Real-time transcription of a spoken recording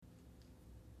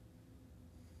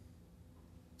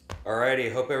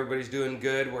Alrighty, hope everybody's doing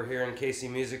good. We're here in Casey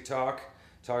Music Talk,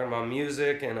 talking about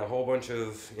music and a whole bunch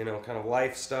of kind of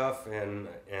life stuff and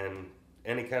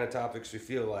any kind of topics we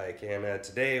feel like. And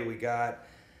today we got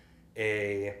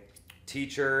a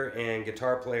teacher and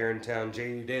guitar player in town,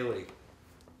 Eudaly.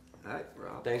 Hi,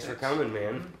 Rob. Thanks for coming,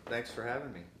 man. Thanks for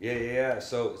having me. Yeah.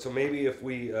 So maybe if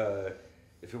we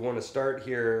want to start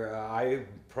here, I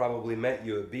probably met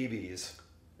you at BB's.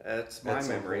 That's my At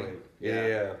some memory. point.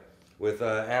 Yeah. With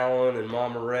Alan and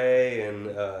Mama Ray,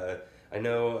 and I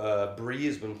know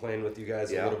Bree's been playing with you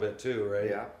guys a little bit too,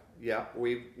 right? Yeah.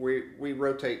 We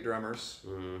rotate drummers,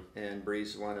 Mm-hmm. and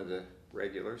Bree's one of the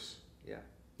regulars. Yeah.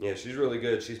 Yeah, she's really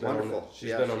good. She's been Wonderful.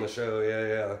 She's been on the show.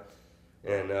 Yeah.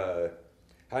 And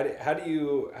how do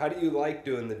you like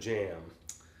doing the jam?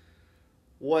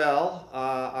 Well,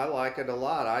 I like it a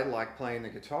lot. I like playing the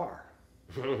guitar.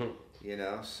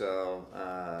 So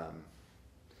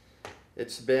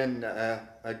it's been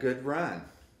a good run.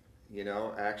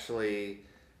 Actually,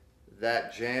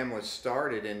 that jam was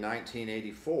started in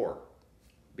 1984,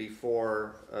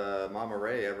 before Mama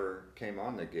Ray ever came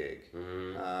on the gig.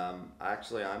 Mm-hmm.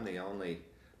 Actually, I'm the only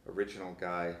original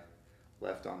guy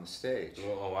left on the stage.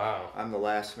 Oh wow! I'm the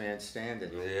last man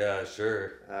standing. Yeah,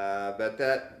 sure. But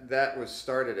that was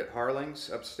started at Harling's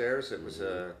upstairs. It was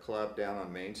a club down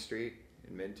on Main Street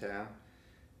in Midtown.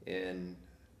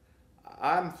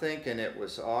 I'm thinking it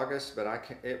was August, but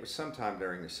it was sometime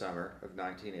during the summer of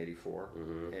 1984.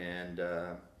 Mm-hmm. And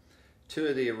two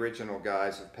of the original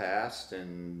guys have passed,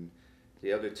 and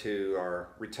the other two are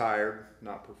retired,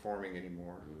 not performing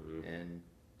anymore. Mm-hmm. And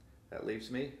that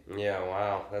leaves me. Yeah,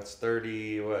 wow. That's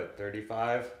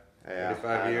 35? Yeah,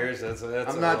 35 years? That's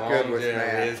I'm a not long good with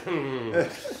jam.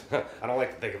 math. I don't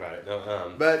like to think about it.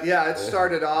 No. But yeah, it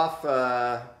started off,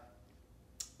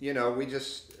 we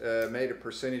just made a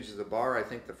percentage of the bar. I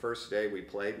think the first day we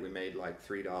played, we made like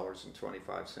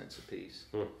 $3.25 a piece.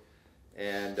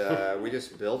 And we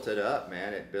just built it up,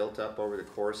 man. It built up over the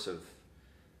course of,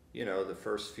 the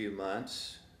first few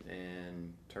months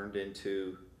and turned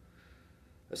into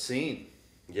a scene.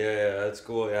 Yeah, that's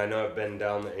cool. Yeah, I know I've been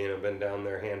down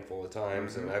there a handful of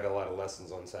times, and I have a lot of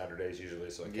lessons on Saturdays usually,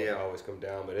 so I can't always come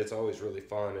down. But it's always really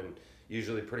fun and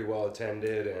usually pretty well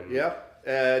attended. And yep,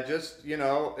 there's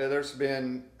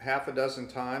been half a dozen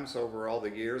times over all the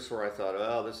years where I thought,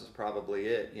 oh, this is probably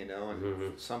it,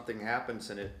 and something happens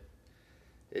and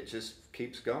it just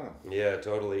keeps going. Yeah,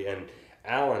 totally. And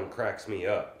Alan cracks me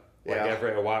up. Like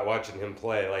watching him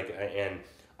play, and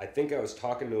I think I was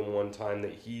talking to him one time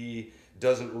that he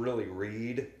doesn't really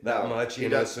read that much,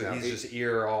 so he's just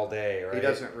ear all day, right? He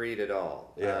doesn't read at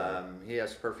all. Yeah. He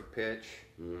has perfect pitch,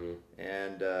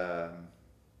 and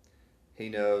he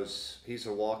knows he's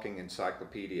a walking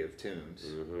encyclopedia of tunes,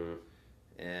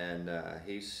 and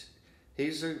he's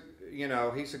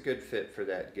a good fit for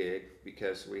that gig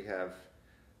because we have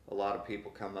a lot of people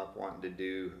come up wanting to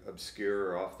do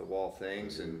obscure or off the wall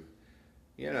things, and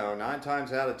 9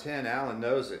 times out of 10, Alan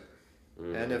knows it.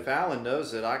 And if Alan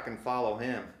knows it, I can follow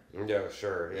him. Yeah,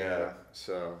 sure. Yeah.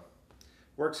 So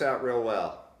works out real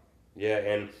well. Yeah,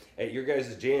 and at your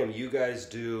guys' jam, you guys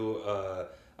do.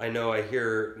 I know. I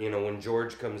hear. When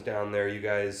George comes down there, you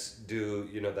guys do.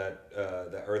 That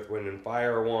the Earth, Wind, and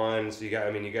Fire one. So you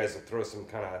guys will throw some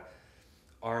kind of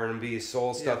R&B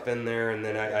soul stuff in there, and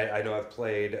then I know I've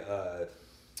played.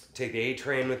 Take the A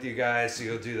Train with you guys, so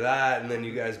you'll do that, and then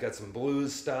you guys got some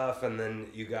blues stuff, and then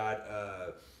you got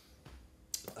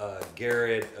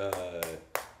Garrett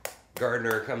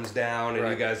Gardner comes down, and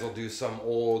you guys will do some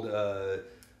old lay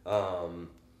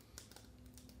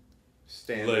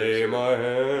my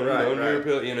hand on your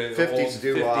pillow, 50s old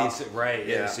doo-wop. 50s, right?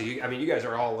 Yeah. So you guys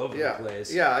are all over the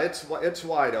place. Yeah, it's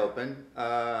wide open.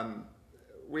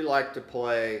 We like to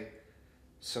play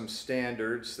some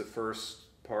standards the first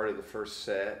part of the first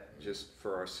set just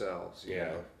for ourselves, you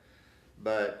know.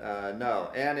 But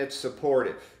no, and it's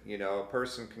supportive. A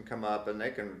person can come up and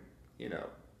they can,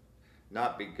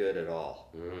 not be good at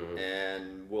all,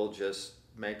 and we'll just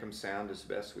make them sound as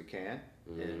best we can.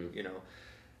 And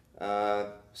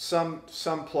some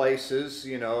places,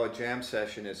 a jam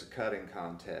session is a cutting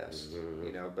contest,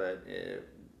 but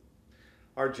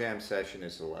our jam session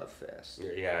is a love fest.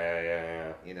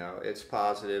 Yeah. It's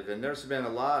positive, and there's been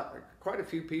quite a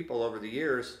few people over the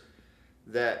years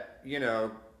that,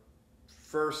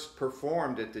 first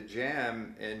performed at the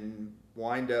jam and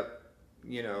wind up,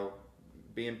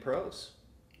 being pros.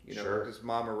 Because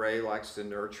Mama Ray likes to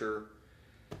nurture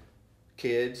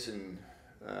kids and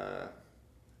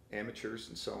amateurs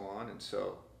and so on, and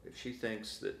so if she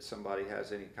thinks that somebody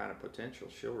has any kind of potential,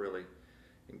 she'll really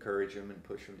encourage them and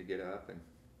push them to get up, and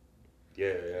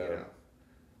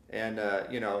and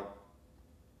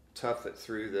tough it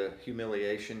through the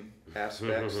humiliation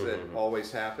aspects that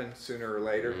always happen sooner or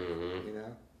later.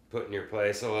 Put in your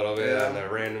place a little bit on a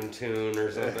random tune or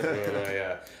something.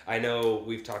 Yeah. I know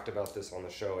we've talked about this on the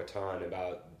show a ton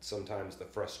about sometimes the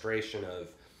frustration of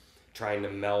trying to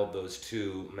meld those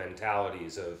two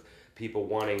mentalities of people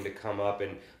wanting to come up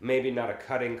and maybe not a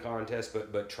cutting contest,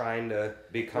 but trying to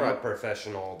become a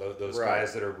professional. Those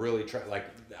guys that are really trying, like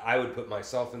I would put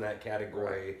myself in that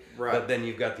category. Right. But then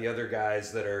you've got the other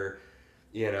guys that are,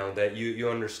 that you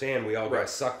understand. We all got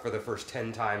suck for the first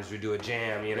 10 times we do a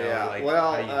jam. Like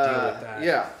how do you deal with that?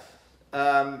 Yeah.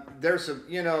 There's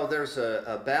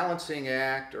a balancing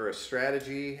act or a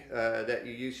strategy that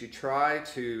you use. You try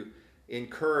to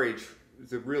encourage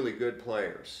the really good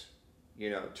players,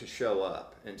 to show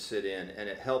up and sit in, and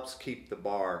it helps keep the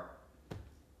bar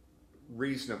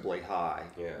reasonably high.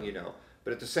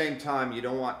 But at the same time, you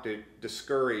don't want to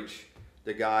discourage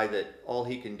the guy that all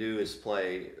he can do is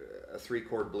play a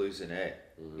 3-chord blues in A.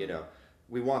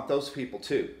 We want those people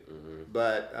too.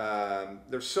 But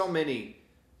there's so many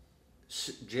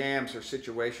jams or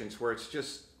situations where it's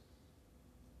just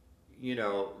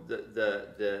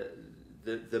the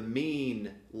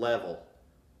mean level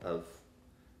of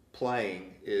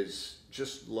playing is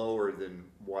just lower than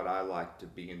what I like to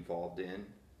be involved in,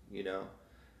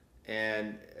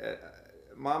 and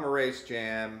Mama Ray's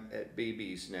jam at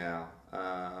BB's now,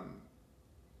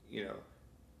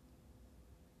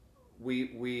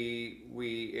 we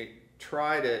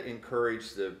try to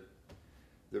encourage the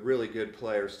really good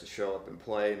players to show up and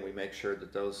play, and we make sure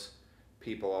that those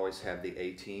people always have the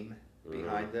A team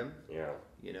behind them.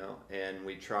 And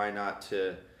we try not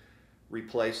to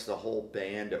replace the whole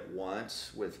band at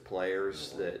once with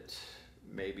players that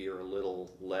maybe are a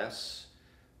little less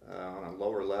on a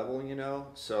lower level,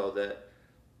 so that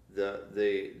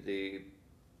the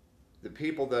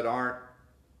people that aren't,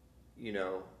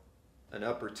 an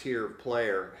upper tier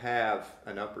player have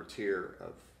an upper tier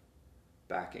of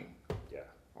backing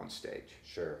on stage.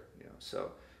 Sure.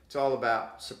 So it's all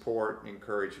about support and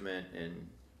encouragement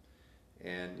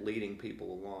and leading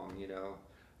people along.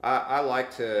 I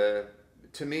like to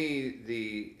me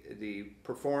the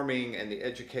performing and the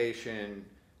education,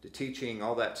 the teaching,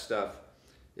 all that stuff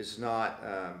is not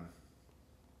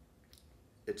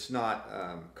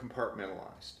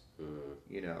compartmentalized.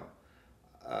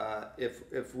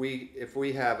 If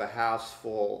we have a house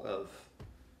full of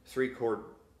 3-chord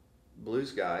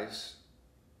blues guys,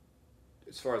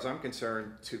 as far as I'm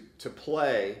concerned, to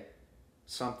play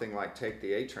something like Take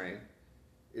the A Train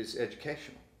is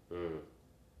educational.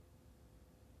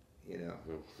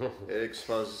 It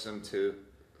exposes them to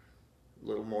a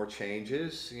little more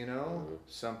changes,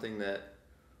 something that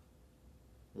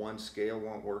one scale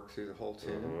won't work through the whole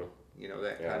tune,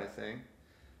 that kind of thing.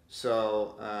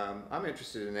 So I'm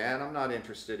interested in that. I'm not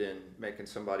interested in making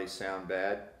somebody sound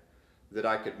bad that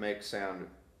I could make sound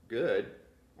good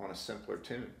on a simpler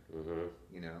tune,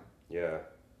 Yeah.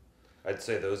 I'd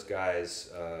say those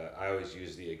guys, I always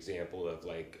use the example of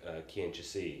like Can't You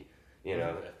See?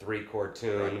 A 3-chord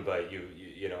tune, but you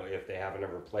if they haven't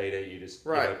ever played it, you just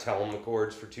tell them the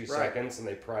chords for 2 seconds, and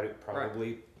they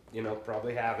probably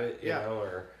probably have it,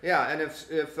 or and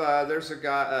if there's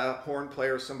a horn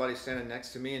player or somebody standing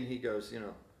next to me and he goes,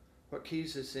 what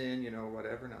keys is in,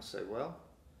 whatever, and I'll say, well,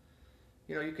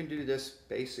 you can do this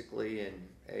basically in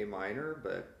A minor,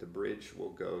 but the bridge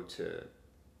will go to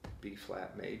B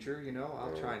flat major.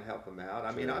 I'll try and help them out.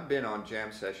 I mean, I've been on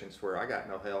jam sessions where I got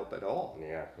no help at all.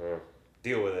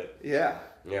 Deal with it. Yeah,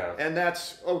 and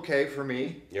that's okay for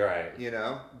me. You're right.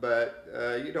 But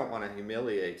you don't want to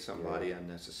humiliate somebody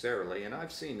unnecessarily, and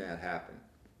I've seen that happen.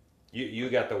 You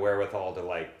got the wherewithal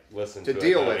to listen to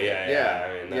deal it, with it. Yeah.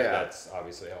 I mean that's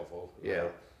obviously helpful. Yeah.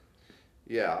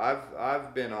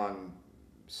 I've been on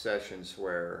sessions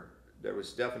where there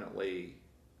was definitely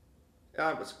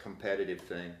it was a competitive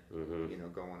thing,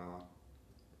 going on.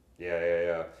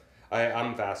 Yeah.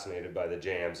 I'm fascinated by the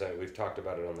jams. We've talked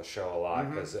about it on the show a lot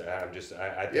because I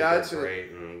think they're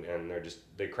great and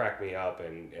they crack me up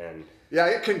and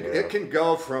it can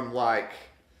go from like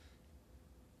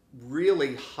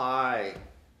really high,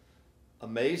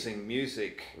 amazing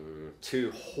music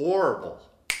to horrible,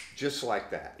 just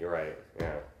like that. You're right.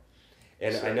 Yeah.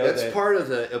 And so I know that's part of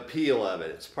the appeal of it.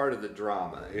 It's part of the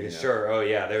drama. Sure. Oh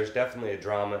yeah. There's definitely a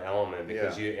drama element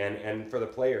because and for the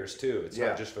players too. It's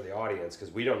not just for the audience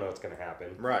because we don't know what's going to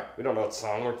happen. Right. We don't know what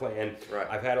song we're playing. And right.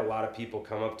 I've had a lot of people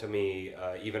come up to me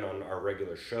even on our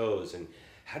regular shows and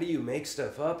how do you make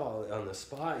stuff up all on the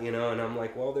spot? And I'm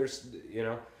like, well, there's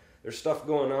stuff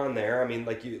going on there. I mean,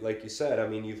 like you said. I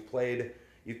mean, you've played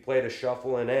you've played a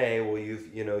shuffle in A. Well,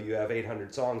 you have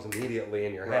 800 songs immediately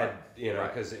in your head,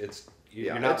 because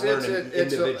you're not learning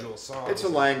individual songs. It's a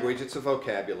language. It's a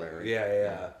vocabulary.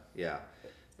 Yeah.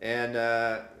 And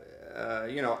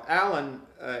Alan,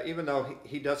 even though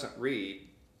he doesn't read,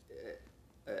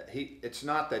 it's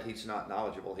not that he's not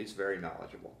knowledgeable. He's very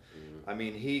knowledgeable. Mm-hmm. I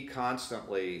mean, he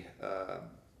constantly,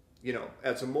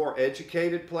 as a more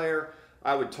educated player,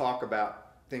 I would talk about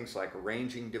things like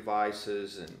arranging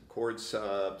devices and chord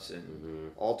subs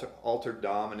and altered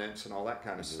dominance and all that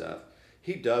kind of stuff.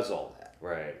 He does all that.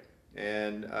 Right.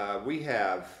 And we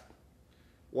have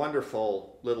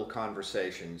wonderful little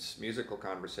conversations, musical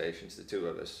conversations, the two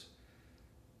of us,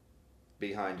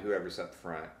 behind whoever's up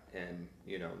front. And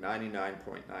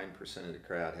 99.9% of the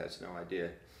crowd has no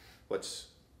idea what's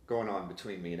going on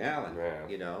between me and Alan. Yeah.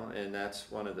 And that's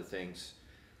one of the things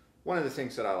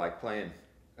that I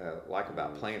like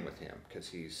about playing with him, because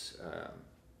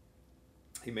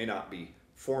he may not be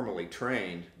formally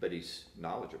trained, but he's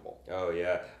knowledgeable. Oh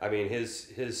yeah, I mean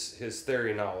his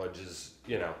theory knowledge is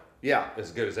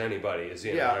as good as anybody's.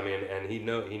 You know, I mean, and he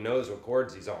knows what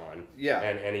chords he's on. Yeah,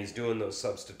 and he's doing those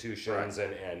substitutions,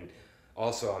 and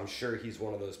also I'm sure he's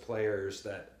one of those players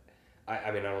that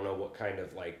I mean I don't know what kind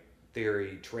of like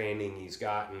theory training he's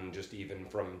gotten just even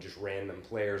from just random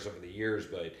players over the years,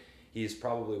 but he's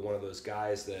probably one of those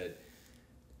guys that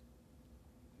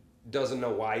doesn't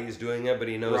know why he's doing it, but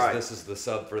he knows this is the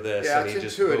sub for this. Yeah, and it's he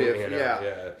just intuitive.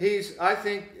 I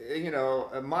think,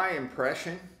 my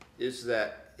impression is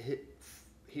that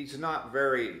he's not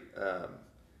very,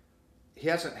 he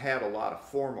hasn't had a lot of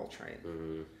formal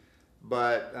training,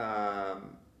 but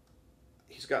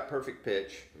he's got perfect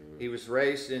pitch. He was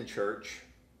raised in church.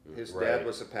 His dad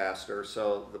was a pastor,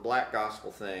 so the black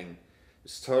gospel thing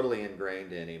is totally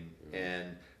ingrained in him,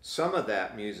 and some of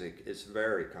that music is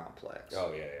very complex.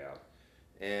 Oh yeah.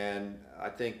 And I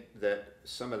think that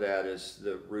some of that is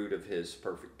the root of his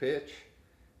perfect pitch,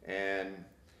 and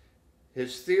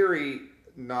his theory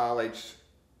knowledge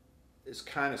is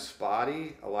kind of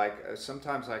spotty. Like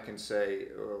sometimes I can say,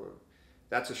 oh,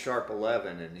 that's a sharp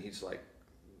 11, and he's like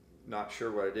not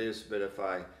sure what it is, but if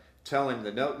I tell him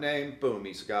the note name, boom,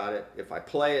 he's got it. If I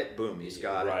play it, boom, he's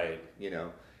got it.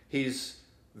 He's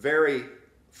very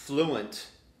fluent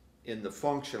in the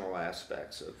functional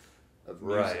aspects of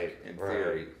music and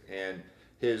theory, and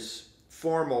his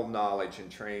formal knowledge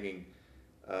and training.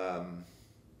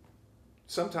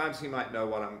 Sometimes he might know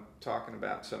what I'm talking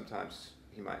about, sometimes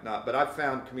he might not, but I've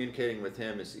found communicating with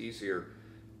him is easier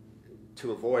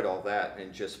to avoid all that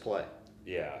and just play.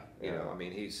 I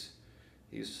mean, he's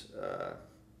a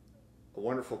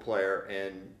wonderful player,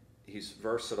 and he's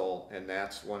versatile, and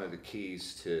that's one of the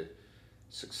keys to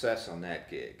success on that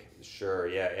gig. Sure,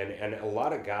 yeah, and a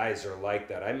lot of guys are like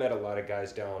that. I met a lot of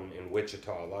guys down in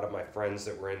Wichita. A lot of my friends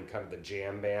that were in kind of the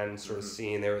jam band sort of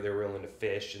scene, they were willing to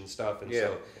fish and stuff, and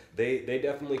so they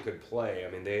definitely could play.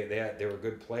 I mean, they were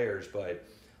good players, but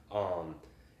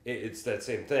it's that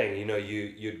same thing.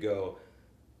 You'd go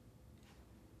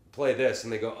play this,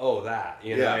 and they go, oh, that.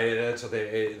 That's what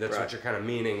what you're kind of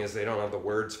meaning is they don't have the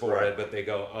words for it, but they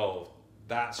go, oh,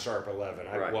 that's sharp 11.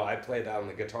 I play that on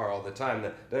the guitar all the time.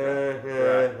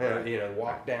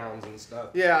 Walk downs and stuff.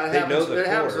 Yeah, it happens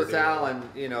with Alan.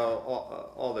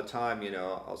 All the time.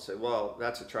 I'll say, well,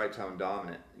 that's a tritone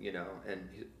dominant. And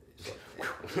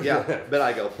but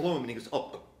I go bloom, and he goes,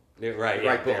 oh,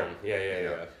 right there.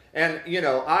 Yeah. And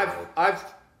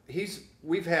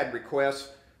we've had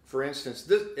requests. For instance,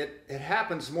 it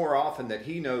happens more often that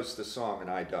he knows the song and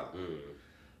I don't.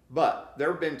 But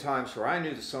there have been times where I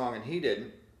knew the song and he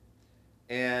didn't,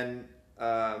 and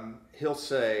he'll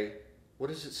say, what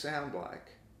does it sound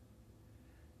like?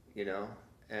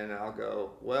 And I'll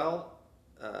go, well,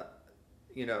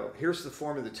 here's the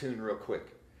form of the tune real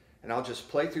quick. And I'll just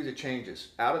play through the changes,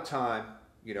 out of time,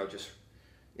 just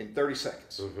in 30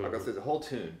 seconds. I'll go through the whole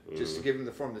tune, just to give him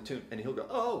the form of the tune. And he'll go,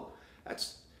 oh,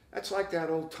 that's like that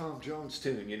old Tom Jones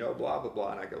tune, blah, blah,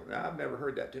 blah. And I go, nah, I've never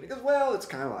heard that tune. He goes, well, it's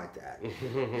kind of like that,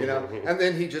 And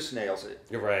then he just nails it.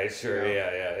 Right, sure,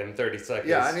 yeah, in 30 seconds.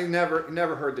 Yeah, and he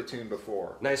never heard the tune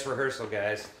before. Nice rehearsal,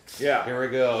 guys. Yeah. Here we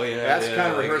go. That's the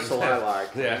kind of rehearsal I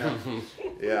like. Yeah.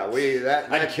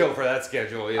 I'd kill for that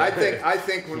schedule. I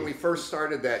think when we first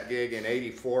started that gig in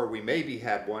 '84, we maybe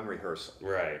had one rehearsal.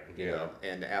 Right.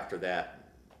 And after that,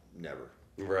 never.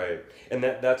 Right, and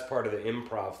that's part of the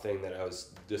improv thing that I was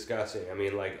discussing. I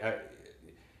mean,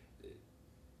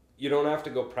 you don't have to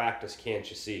go practice, can't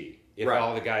you see? If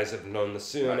all the guys have known the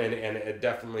tune, and it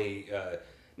definitely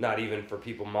not even for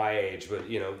people my age, but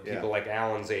people like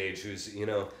Alan's age who's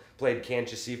played Can't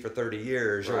You See for 30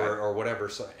 years or whatever.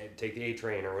 So take the A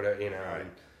Train or whatever.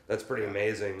 That's pretty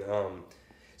amazing.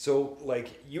 So,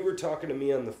 like, you were talking to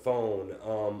me on the phone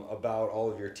about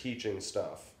all of your teaching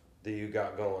stuff that you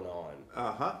got going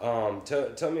on.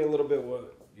 Tell me a little bit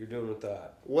what you're doing with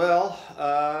that. Well,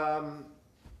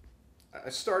 I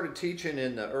started teaching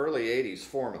in the early 80s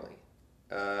formally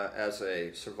as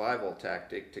a survival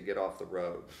tactic to get off the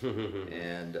road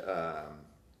and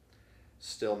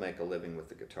still make a living with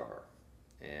the guitar.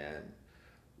 And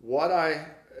what I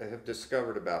have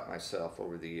discovered about myself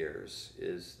over the years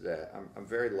is that I'm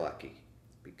very lucky,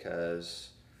 because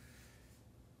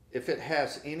if it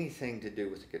has anything to do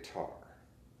with the guitar,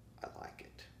 I like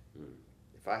it.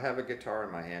 If I have a guitar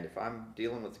in my hand, if I'm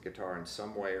dealing with the guitar in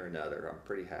some way or another, I'm a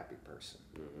pretty happy person.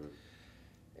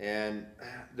 And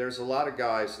there's a lot of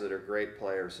guys that are great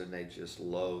players and they just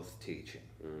loathe teaching.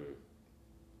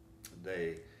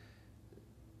 They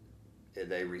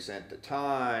resent the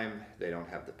time, they don't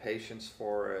have the patience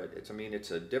for it. It's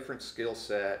a different skill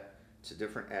set, it's a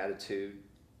different attitude.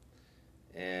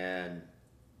 And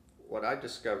what I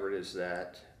discovered is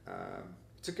that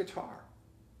it's a guitar.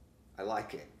 I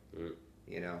like it,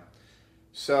 you know.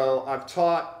 So I've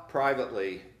taught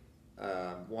privately,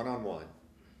 one-on-one.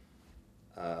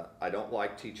 I don't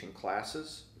like teaching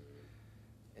classes,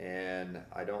 and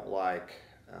I don't like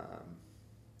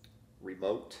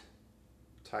remote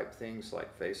type things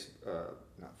like FaceTime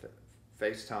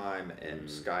and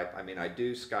Skype. I mean, I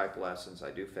do Skype lessons,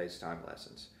 I do FaceTime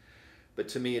lessons, but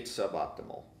to me it's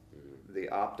suboptimal. The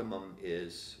optimum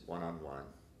is one-on-one,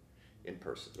 in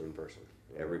person,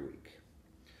 every week.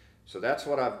 So that's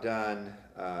what I've done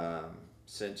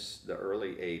since the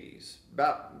early 80s.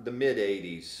 About the mid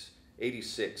 80s,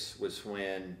 86 was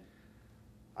when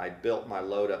I built my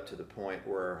load up to the point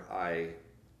where I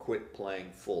quit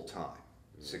playing full time,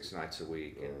 6 nights a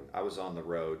week, and I was on the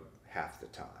road half the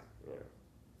time.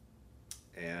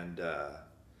 And that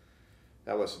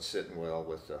wasn't sitting well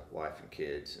with the wife and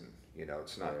kids, and you know,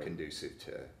 it's not conducive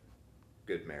to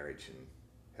good marriage and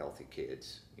healthy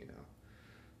kids, you know,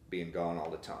 being gone all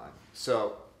the time.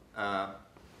 So my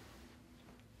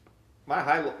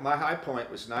high point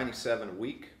was 97 a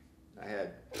week. I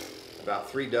had about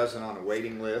 3 dozen on a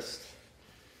waiting list.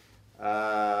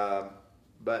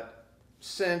 But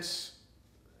since,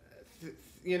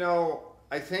 you know,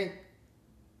 I think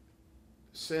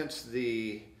since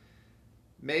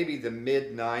maybe the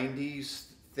mid 90s,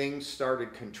 things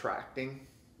started contracting.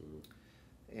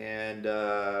 And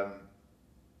I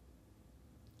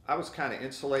was kind of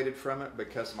insulated from it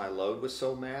because my load was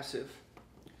so massive.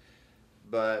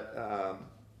 But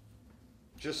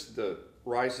just the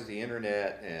rise of the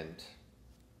internet and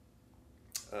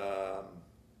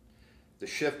the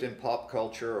shift in pop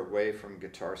culture away from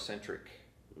guitar-centric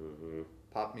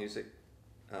pop music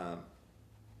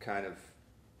kind of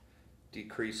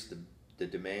decreased the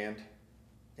demand.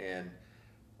 And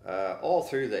all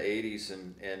through the 80s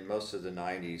and most of the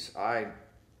 90s, I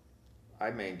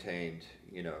maintained,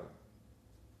 you know,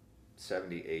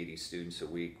 70, 80 students a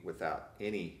week without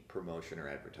any promotion or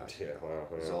advertising. It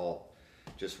was all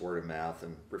just word of mouth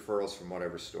and referrals from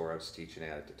whatever store I was teaching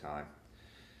at the time.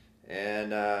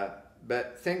 And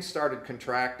but things started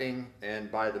contracting,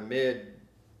 and by the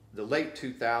late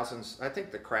 2000s, I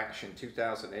think the crash in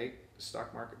 2008, the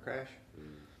stock market crash,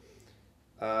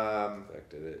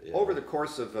 affected it. Over the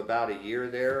course of about a year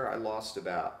there, I lost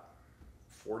about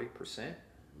 40%.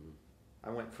 I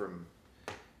went from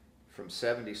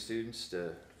 70 students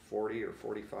to 40 or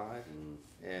 45,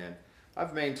 and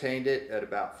I've maintained it at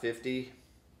about 50,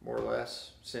 more or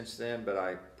less, since then, but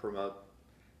I promote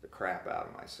the crap out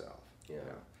of myself. You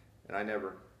know? And I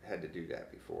never had to do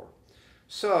that before.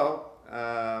 So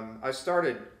I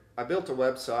built a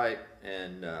website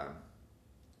and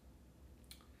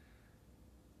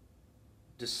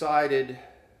decided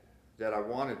that I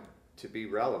wanted to be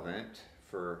relevant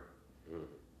for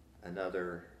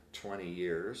another 20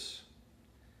 years,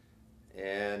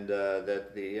 and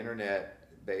that the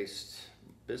internet-based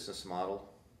business model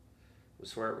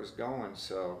was where it was going.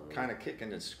 So kind of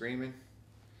kicking and screaming,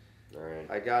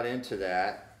 I got into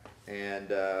that,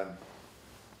 and I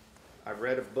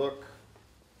read a book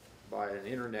by an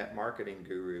internet marketing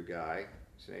guru guy.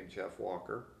 His name's Jeff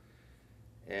Walker,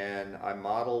 and I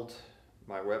modeled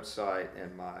my website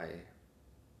and my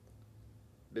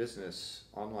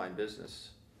online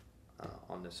business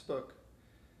on this book.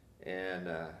 And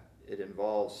it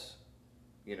involves,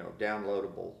 you know,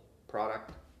 downloadable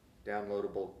product,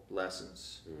 downloadable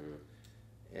lessons,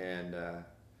 and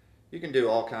you can do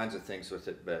all kinds of things with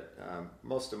it, but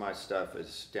most of my stuff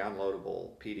is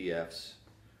downloadable PDFs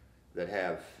that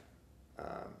have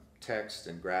text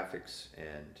and graphics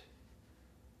and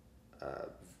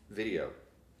video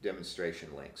demonstration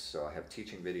links. So I have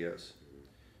teaching videos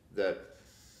that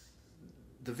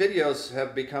the videos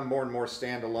have become more and more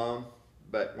standalone,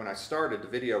 but when I started, the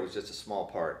video was just a small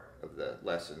part of the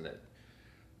lesson. That,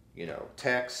 you know,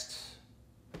 text,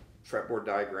 fretboard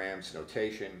diagrams,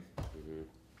 notation,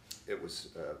 it was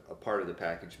a part of the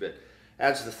package. But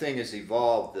as the thing has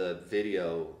evolved, the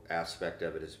video aspect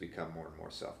of it has become more and more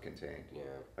self-contained. Yeah.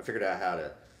 I figured out how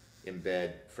to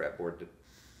embed fretboard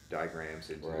diagrams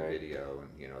into the video, and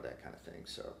you know, that kind of thing.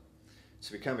 So it's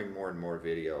becoming more and more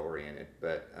video oriented.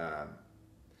 But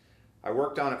I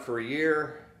worked on it for a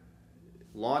year,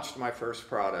 launched my first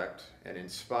product, and in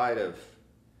spite of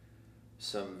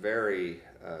some very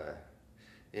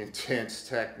intense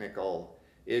technical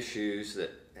issues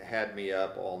that had me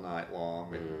up all night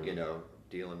long and you know,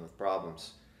 dealing with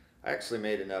problems, I actually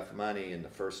made enough money in the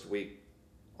first week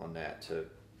on that to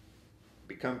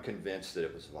become convinced that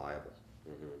it was viable.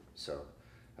 So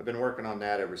I've been working on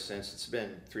that ever since. It's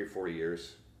been 3 or 4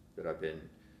 years that I've been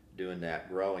doing that,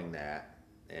 growing that,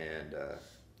 and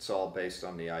it's all based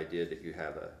on the idea that you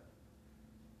have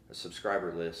a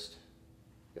subscriber list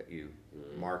that you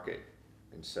market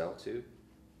and sell to.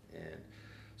 And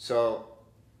so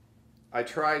I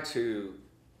try to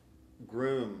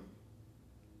groom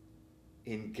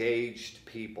engaged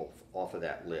people off of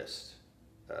that list.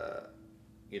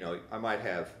 You know, I might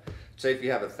have, say if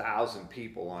you have 1,000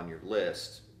 people on your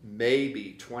list,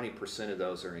 maybe 20% of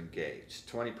those are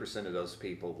engaged. 20% of those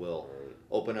people will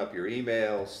open up your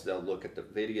emails, they'll look at the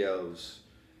videos,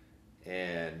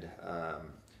 and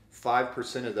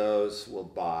 5% of those will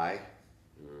buy.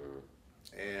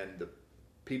 And the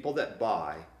people that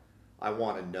buy, I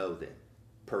want to know them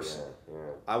personally.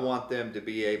 I want them to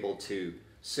be able to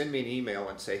send me an email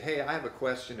and say, hey, I have a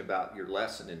question about your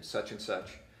lesson in such and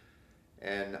such.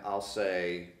 And I'll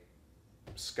say,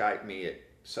 Skype me at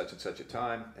such and such a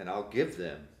time, and I'll give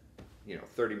them, you know,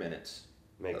 30 minutes.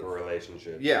 Make a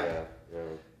relationship. Yeah.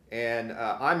 And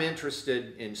I'm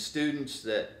interested in students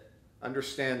that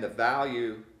understand the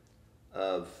value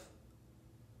of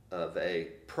a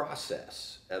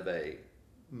process, of a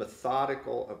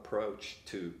methodical approach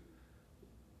to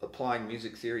applying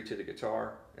music theory to the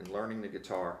guitar and learning the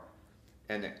guitar,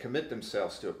 and that commit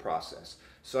themselves to a process.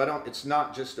 So it's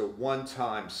not just a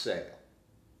one-time sale.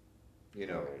 You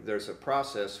know, there's a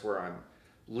process where I'm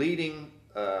leading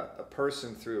a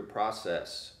person through a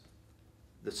process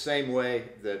the same way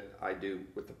that I do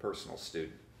with the personal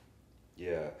student.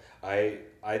 Yeah,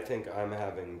 I think I'm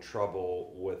having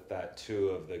trouble with that too,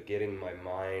 of the getting my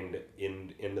mind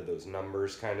into those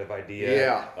numbers kind of idea.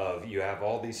 Yeah. Of you have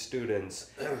all these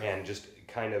students and just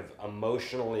kind of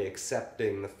emotionally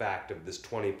accepting the fact of this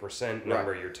 20%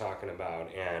 number you're talking about,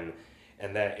 and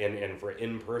for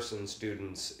in-person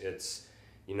students, it's,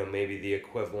 you know, maybe the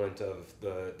equivalent of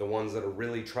the ones that are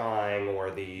really trying, or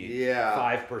the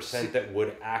 5% that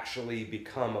would actually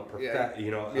become a real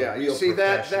you see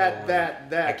professional.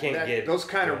 that I can't get those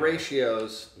kind of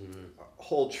ratios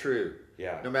hold true.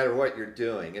 Yeah. No matter what you're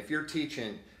doing. If you're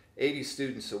teaching 80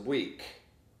 students a week,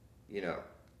 you know,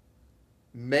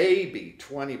 maybe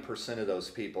 20% of those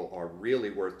people are really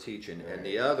worth teaching, and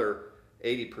the other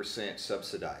 80%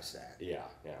 subsidize that. Yeah.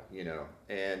 You know,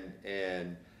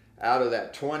 and out of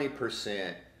that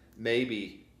 20%,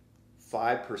 maybe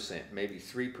 5%, maybe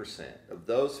 3% of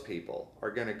those people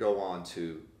are going to go on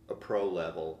to a pro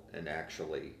level and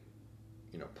actually,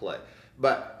 you know, play.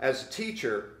 But as a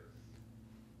teacher,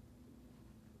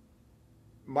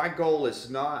 my goal is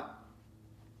not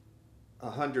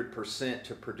 100%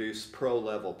 to produce pro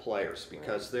level players,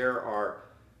 because there are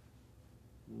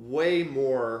way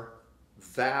more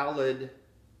valid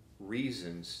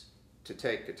reasons to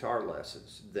take guitar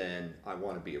lessons than I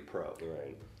want to be a pro.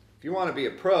 Right. If you want to be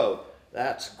a pro,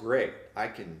 that's great. I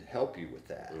can help you with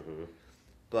that.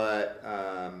 But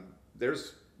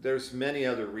there's many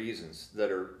other reasons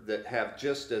that have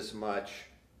just as much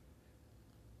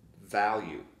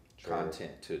value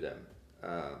content to them.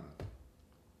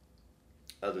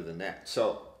 Other than that,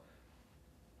 so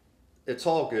it's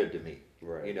all good to me.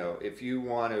 Right. You know, if you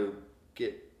want to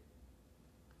get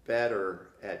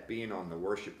better at being on the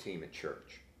worship team at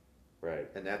church, right,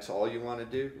 and that's all you want to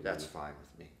do, that's fine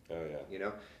with me. Oh yeah. You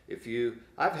know,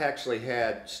 I've actually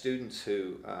had students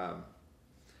who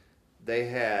they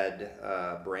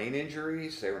had brain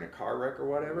injuries, they were in a car wreck or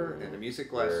whatever, and the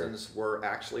music lessons were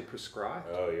actually prescribed.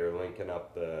 Oh, you're linking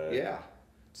up the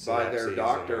by their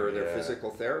doctor or their physical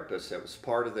therapist. That was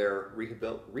part of their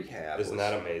rehab. Isn't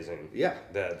that amazing? Yeah.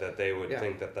 That they would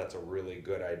think that that's a really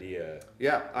good idea.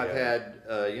 Yeah, I've had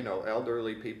you know,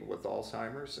 elderly people with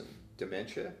Alzheimer's and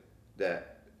dementia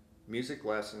that music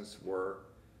lessons were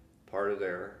part of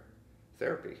their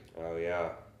therapy. Oh yeah.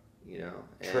 You know,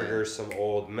 Triggers some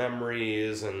old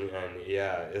memories and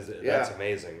yeah, that's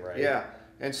amazing, right? Yeah,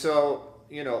 and so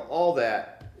you know, all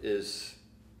that is,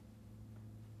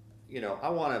 you know, I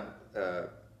want to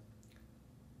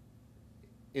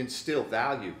instill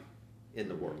value in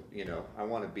the world. You know, I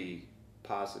want to be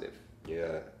positive.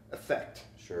 Yeah. Effect.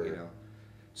 Sure. You know,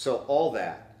 so all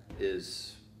that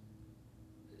is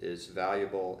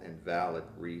valuable and valid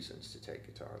reasons to take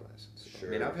guitar lessons. Sure.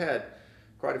 I mean, I've had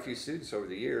quite a few students over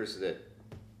the years that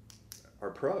are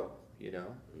pro. You know,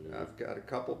 I've got a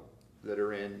couple that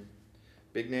are in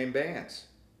big name bands,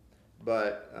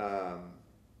 but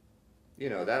you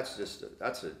know, that's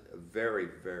a very,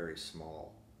 very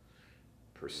small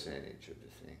percentage of the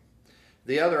thing.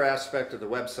 The other aspect of the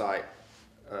website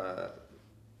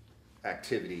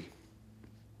activity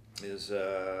is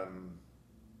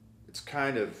it's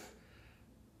kind of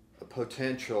a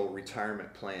potential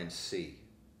retirement plan C,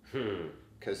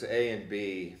 because A and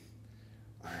B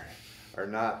are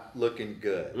not looking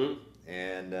good.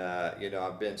 And you know,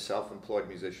 I've been self-employed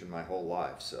musician my whole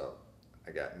life, so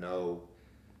I got no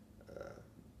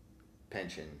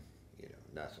pension, you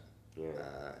know, nothing.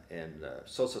 Yeah. And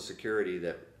Social Security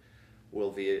that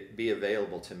will be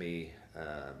available to me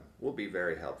will be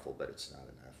very helpful, but it's not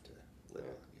enough to live on.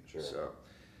 You know? Sure.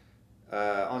 So,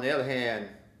 on the other hand,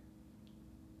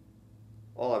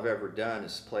 all I've ever done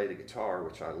is play the guitar,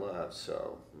 which I love.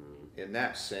 So, in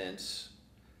that sense,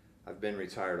 I've been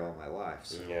retired all my life.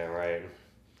 So. Yeah, right.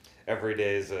 Every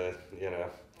day's a, you know,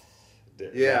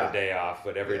 not a day off,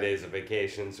 but every day's a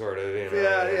vacation, sort of. You know,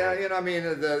 yeah. You know, I mean,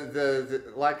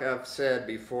 the like I've said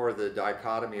before, the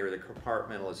dichotomy or the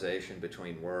compartmentalization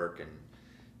between work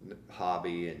and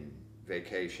hobby and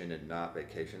vacation and not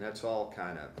vacation. That's all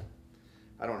kind of.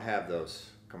 I don't have those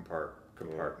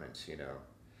compartments. You know,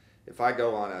 if I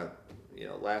go on a, you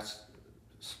know, last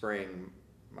spring,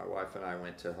 my wife and I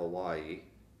went to Hawaii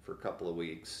for a couple of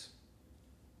weeks.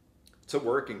 It's a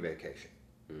working vacation.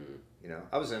 You know,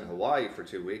 I was in Hawaii for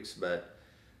 2 weeks, but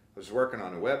I was working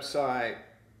on a website,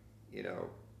 you know,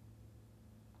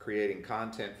 creating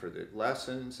content for the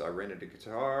lessons. I rented a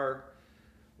guitar,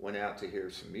 went out to hear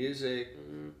some music.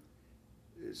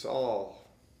 It's all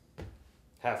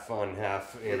half fun,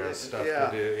 half, you know, stuff to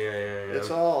do. Yeah.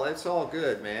 It's all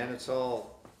good, man. It's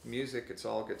all music. It's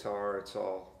all guitar. It's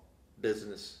all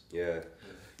business. Yeah.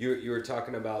 You were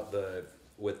talking about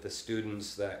with the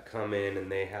students that come in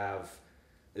and they have.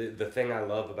 The thing I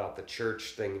love about the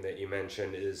church thing that you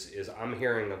mentioned is I'm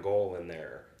hearing a goal in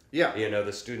there. Yeah. You know,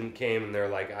 the student came and they're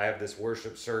like, I have this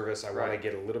worship service. I want to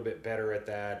get a little bit better at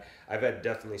that. I've had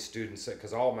definitely students,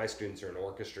 because all my students are in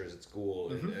orchestras at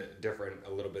school, different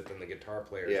a little bit than the guitar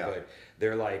players. Yeah. But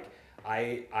they're like,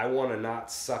 I want to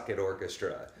not suck at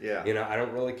orchestra. Yeah. You know, I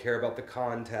don't really care about the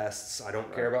contests. I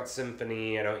don't care about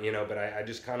symphony. I don't, you know, but I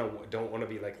just kind of don't want to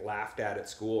be like laughed at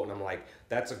school. And I'm like,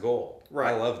 that's a goal.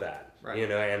 Right. I love that. Right. You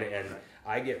know, and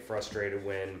I get frustrated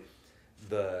when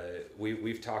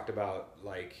we've talked about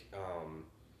like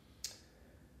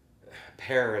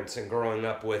parents and growing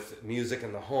up with music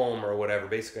in the home or whatever.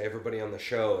 Basically, everybody on the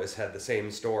show has had the same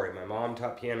story. My mom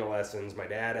taught piano lessons. My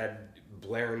dad had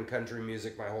blaring country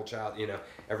music my whole child. You know,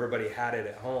 everybody had it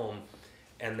at home,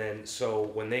 and then so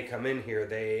when they come in here,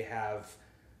 they have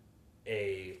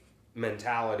a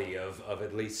mentality of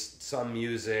at least some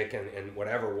music and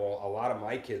whatever. Well, a lot of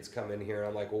my kids come in here and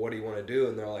I'm like, well, what do you want to do?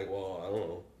 And they're like, well, I don't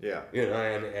know. Yeah. You know,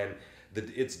 and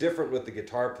it's different with the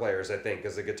guitar players, I think,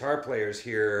 because the guitar players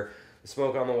hear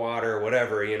Smoke on the Water or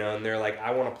whatever, you know, and they're like,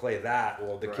 I want to play that.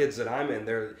 Well, the kids that I'm in,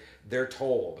 they're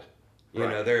told. You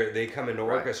know, they come into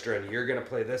orchestra and you're going to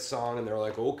play this song and they're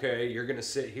like, okay, you're going to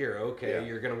sit here. Okay,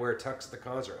 you're going to wear a tux at the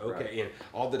concert. Okay, and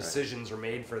all the decisions are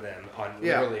made for them on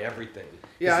literally everything.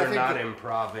 Yeah, they're not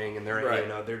improving and they're you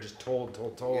know, they're just told.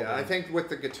 Yeah, I think with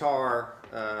the guitar,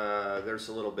 there's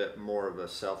a little bit more of a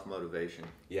self-motivation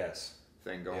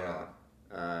thing going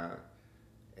on.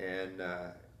 And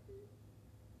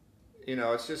you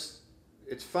know,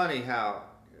 it's funny how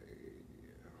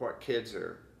what kids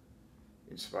are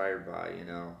inspired by, you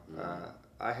know.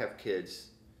 I have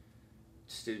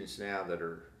students now that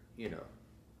are, you know,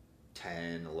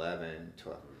 10, 11,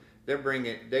 12. They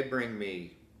bring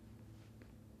me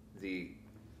the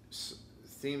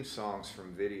theme songs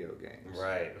from video games.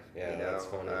 Right. Yeah, that's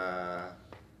funny.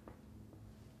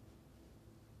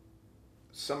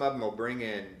 Some of them will bring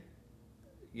in,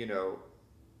 you know,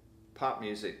 pop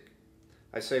music.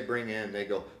 I say bring in, they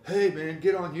go, hey man,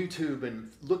 get on YouTube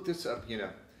and look this up, you know.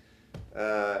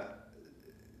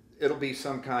 It'll be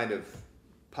some kind of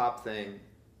pop thing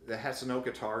that has no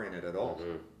guitar in it at all,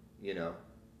 you know,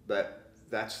 but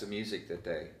that's the music that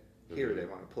they hear, they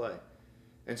want to play.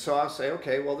 And so I'll say,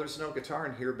 okay, well, there's no guitar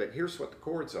in here, but here's what the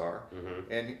chords are,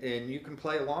 Mm-hmm. and you can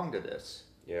play along to this.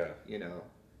 Yeah. You know,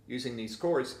 using these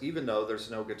chords, even though there's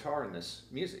no guitar in this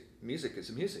music. Music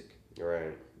is music.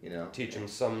 Right. You know, Teach them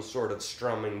some sort of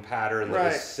strumming pattern that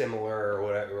Right. is similar or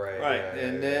whatever. Right. right? Yeah,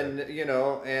 And yeah, then you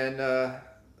know, and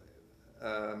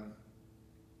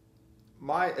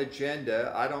my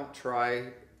agenda, I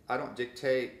don't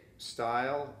dictate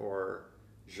style or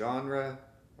genre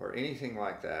or anything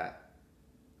like that.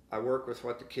 I work with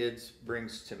what the kids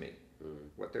brings to me,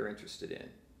 what they're interested in.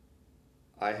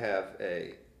 I have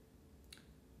a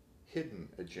hidden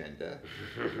agenda,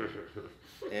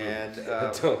 and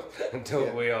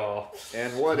don't we all?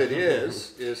 and what it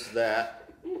is that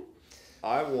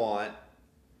I want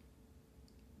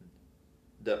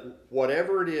that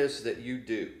whatever it is that you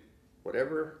do,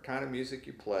 whatever kind of music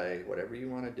you play, whatever you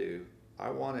want to do,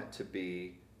 I want it to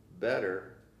be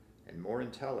better and more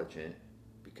intelligent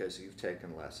because you've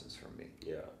taken lessons from me.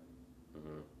 Yeah.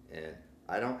 Mm-hmm. And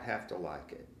I don't have to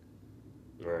like it.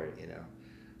 Right. You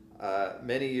know,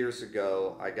 many years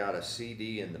ago, I got a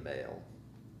CD in the mail,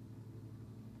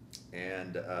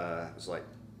 and I was like,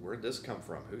 "Where'd this come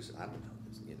from? I don't know.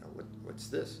 You know, what's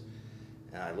this?"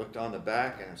 And I looked on the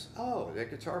back, and I was, "Oh,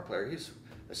 that guitar player. He's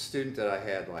a student that I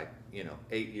had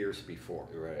 8 years before."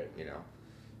 Right. You know,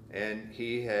 and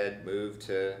he had moved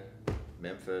to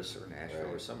Memphis or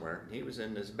Nashville or somewhere. And he was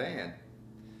in this band,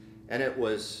 and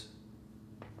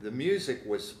the music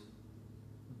was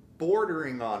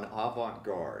bordering on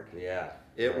avant-garde. Yeah.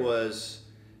 It was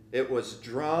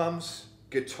drums,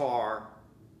 guitar,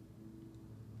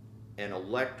 and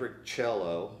electric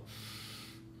cello,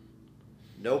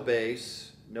 no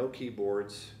bass, no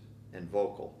keyboards, and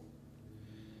vocal.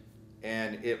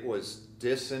 And it was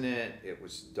dissonant, it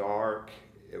was dark,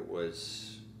 it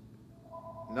was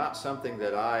not something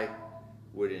that I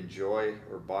would enjoy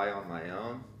or buy on my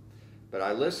own, but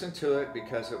I listened to it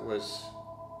because it was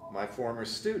my former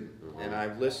student, and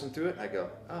I listened to it and I go,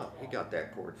 "Oh, he got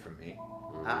that chord from me.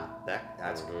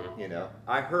 That's you know."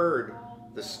 I heard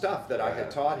the stuff that I had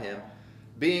taught him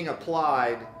being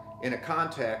applied in a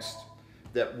context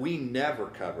that we never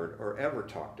covered or ever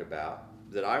talked about,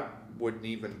 that I wouldn't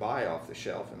even buy off the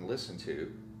shelf and listen to,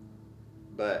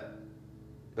 but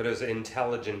it was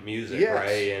intelligent music, yes,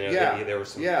 right? And there was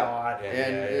some thought.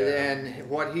 And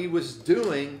what he was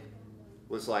doing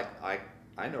was like,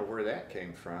 I know where that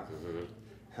came from.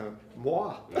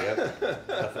 Moi. Yep.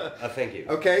 Thank you.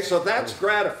 Okay, so that's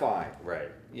gratifying. Right.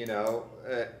 You know,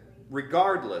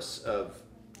 regardless of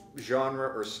genre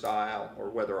or style or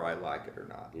whether I like it or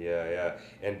not. Yeah.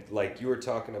 And like you were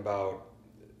talking about,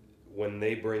 when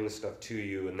they bring stuff to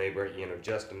you and they bring,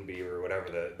 Justin Bieber,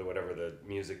 whatever the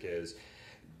music is,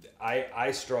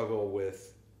 I struggle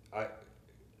with,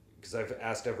 because I've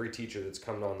asked every teacher that's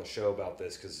come on the show about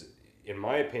this, because in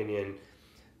my opinion,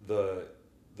 the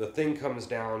thing comes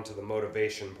down to the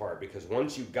motivation part, because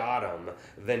once you got them,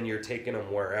 then you're taking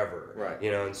them wherever, right?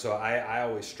 And so I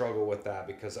always struggle with that,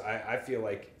 because I feel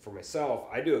like for myself,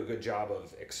 I do a good job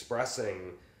of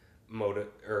expressing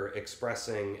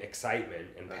expressing excitement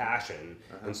and passion,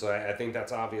 and so I think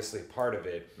that's obviously part of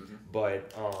it.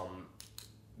 But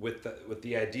with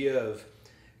the idea of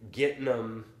getting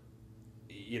them,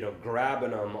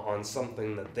 grabbing them on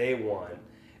something that they want,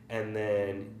 and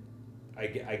then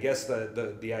I guess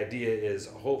the idea is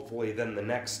hopefully then the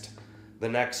next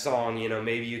song,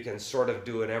 maybe you can sort of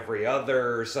do it every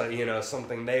other, so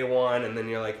something they want, and then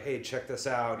you're like, hey, check this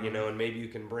out, and maybe you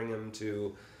can bring them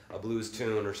to a blues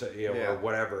tune or or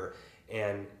whatever.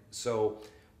 And so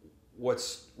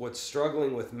what's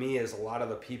struggling with me is a lot of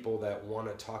the people that want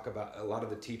to talk about, a lot of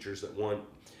the teachers that want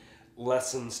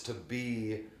lessons to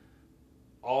be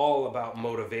all about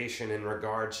motivation in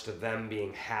regards to them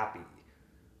being happy.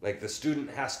 Like the student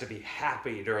has to be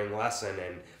happy during lesson,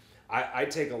 and I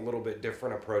take a little bit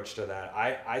different approach to that.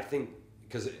 I think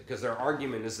because their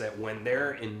argument is that when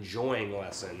they're enjoying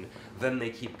lesson, then they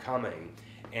keep coming.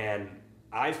 And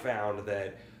I found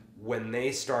that when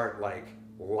they start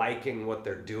liking what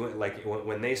they're doing, like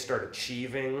when they start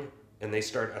achieving and they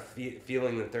start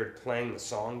feeling that they're playing the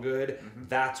song good,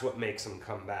 that's what makes them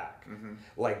come back.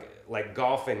 Like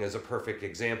golfing is a perfect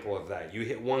example of that. You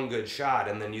hit one good shot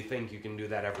and then you think you can do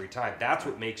that every time. That's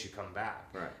what makes you come back.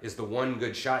 Right. Is the one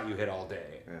good shot you hit all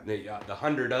day. Yeah. The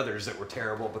 100 others that were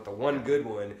terrible, but the one good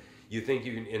one you think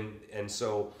you can. And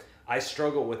so I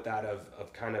struggle with that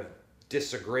of kind of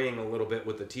disagreeing a little bit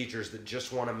with the teachers that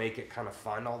just want to make it kind of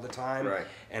fun all the time. Right.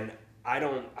 And I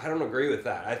don't agree with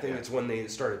that. I think it's when they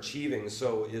start achieving.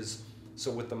 So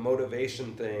with the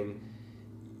motivation thing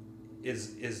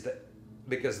is that,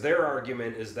 because their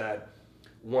argument is that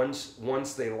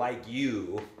once they like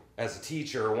you as a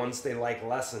teacher, once they like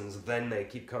lessons, then they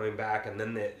keep coming back, and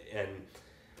then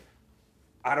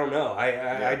I don't know.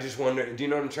 I just wonder. Do you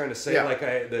know what I'm trying to say? Yeah. Like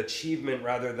the achievement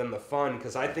rather than the fun,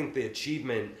 because I think the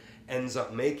achievement ends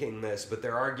up making this, but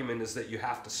their argument is that you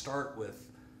have to start with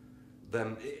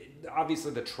them.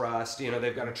 Obviously, the trust.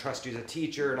 They've got to trust you as a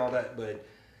teacher and all that, but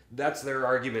that's their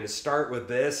argument: is start with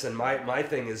this. And my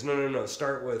thing is no.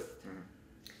 Start with.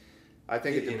 I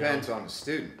think it depends on the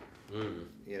student.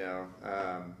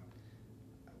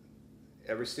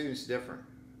 Every student's different,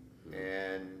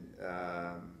 and.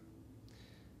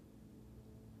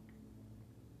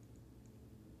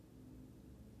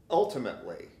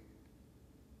 Ultimately,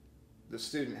 the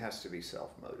student has to be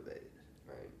self-motivated.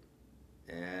 Right.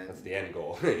 And that's the end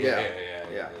goal.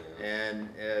 Yeah. And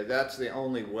that's the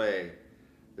only way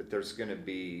that there's going to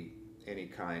be any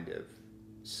kind of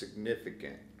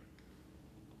significant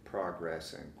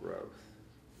progress and growth.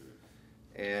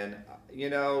 And,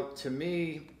 to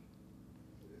me,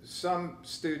 some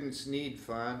students need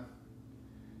fun,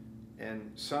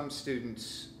 and some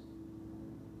students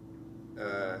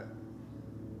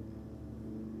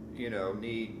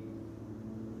need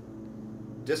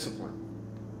discipline.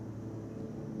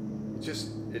 It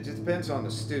just depends on the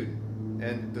student,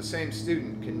 and the same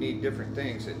student can need different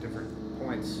things at different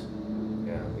points,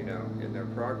 in their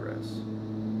progress.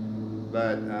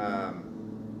 But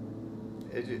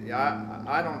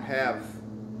I don't have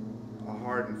a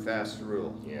hard and fast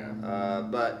rule. Yeah.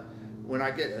 But when I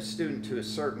get a student to a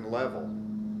certain level,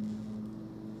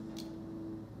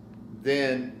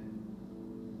 then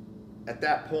at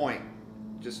that point,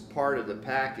 just part of the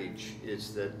package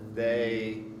is that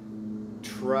they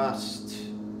trust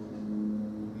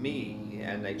me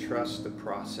and they trust the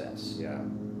process. Yeah.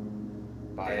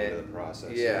 Buy into the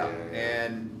process. Yeah.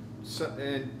 And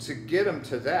to get them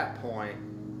to that point,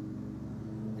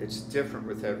 it's different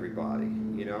with everybody,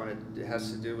 and it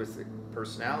has to do with the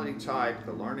personality type,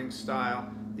 the learning style,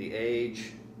 the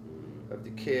age of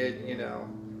the kid.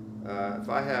 If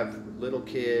I have little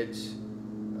kids,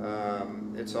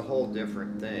 it's a whole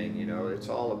different thing. It's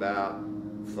all about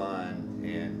fun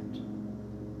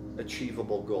and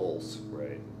achievable goals.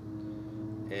 Right.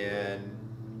 And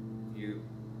you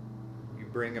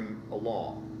bring them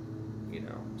along.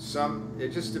 It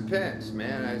just depends,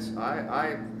 man.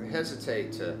 I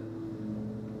hesitate to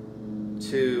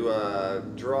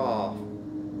draw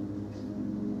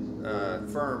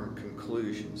firm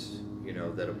conclusions,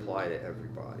 that apply to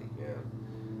everybody.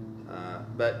 Yeah.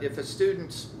 But if a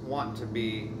student's want to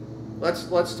be,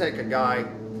 let's take a guy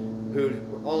who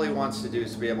all he wants to do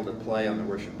is to be able to play on the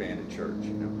worship band at church.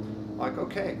 Like,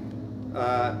 okay,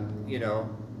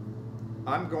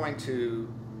 I'm going to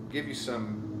give you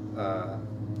some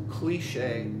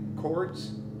cliche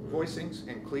chords, voicings,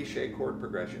 and cliche chord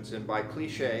progressions. And by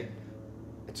cliche,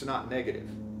 it's not negative.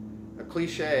 A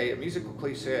musical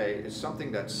cliche, is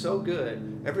something that's so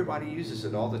good, everybody uses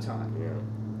it all the time. Yeah.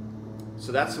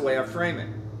 So that's the way I frame it.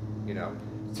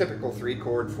 Typical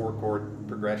 3-chord, 4-chord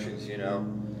progressions.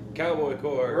 Cowboy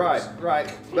chords.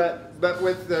 Right. But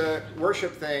with the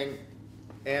worship thing,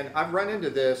 and I've run into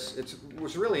this. It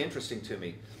was really interesting to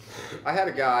me. I had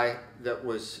a guy that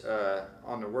was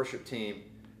on the worship team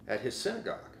at his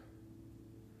synagogue,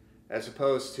 as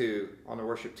opposed to on the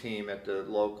worship team at the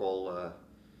local,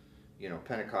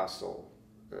 Pentecostal,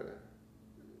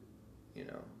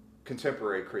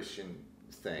 contemporary Christian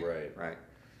thing. Right.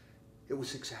 It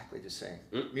was exactly the same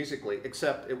musically,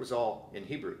 except it was all in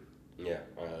Hebrew. Yeah,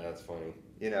 that's funny.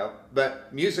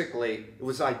 But musically, it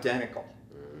was identical.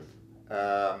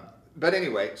 But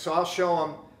anyway, so I'll show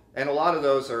them, and a lot of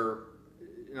those are,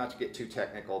 not to get too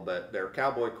technical, but they're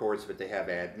cowboy chords, but they have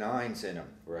add nines in them.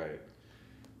 Right.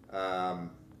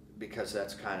 Because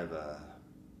that's kind of a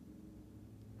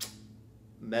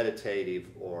meditative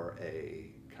or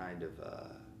a kind of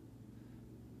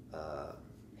a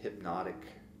hypnotic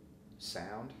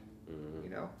sound,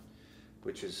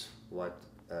 which is what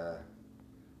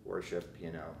worship,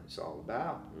 is all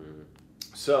about.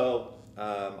 So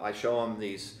I show them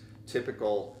these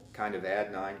typical kind of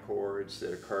add 9 chords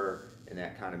that occur in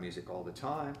that kind of music all the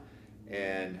time,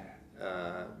 and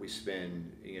we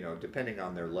spend, depending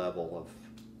on their level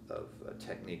of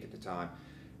technique at the time,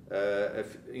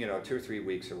 if 2 or 3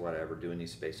 weeks or whatever, doing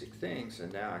these basic things.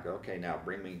 And now I go, okay, now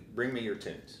bring me your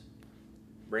tunes,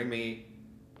 bring me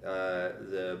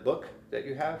the book that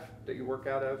you have that you work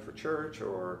out of for church,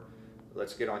 or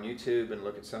let's get on YouTube and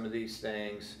look at some of these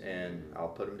things, and I'll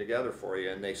put them together for you.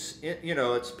 And they,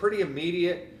 it's pretty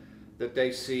immediate that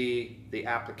they see the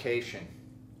application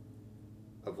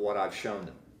of what I've shown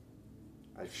them.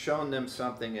 I've shown them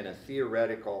something in a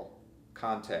theoretical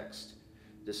context.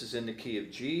 This is in the key of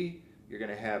G. You're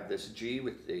going to have this G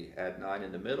with the add 9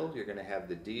 in the middle. You're going to have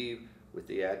the D with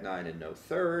the add 9 and no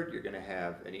third. You're going to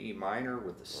have an E minor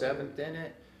with the 7th in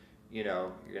it. You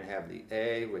know, you're going to have the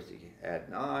A with the add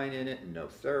 9 in it and no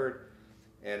third.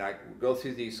 And I go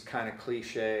through these kind of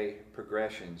cliche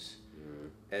progressions,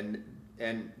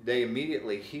 and they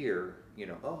immediately hear, you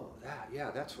know, oh,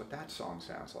 that's what that song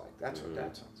sounds like. That's what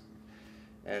that sounds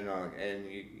like.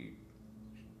 And you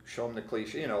show them the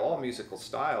cliche. You know, all musical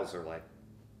styles are like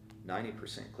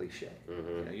 90% cliche.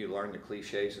 You know, you learn the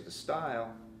cliches of the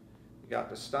style. You got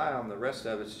the style, and the rest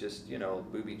of it's just, you know,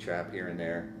 booby trap here and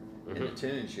there in the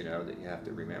tunes, you know, that you have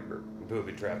to remember.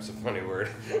 Booby trap's a funny word.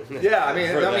 Yeah, I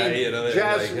mean, you know,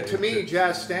 jazz, like, to me,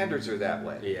 jazz standards are that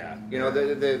way. Yeah. You know,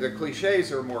 the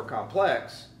cliches are more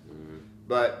complex,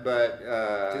 but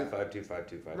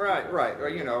 2-5-2-5-2-5. right, or,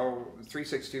 you know,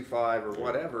 3-6-2-5 or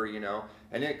whatever, you know,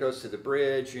 and then it goes to the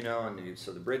bridge, you know, and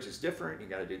so the bridge is different. You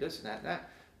got to do this and that and that.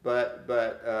 But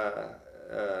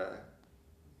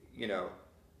you know,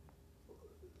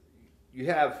 you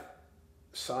have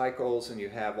cycles and you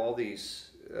have all these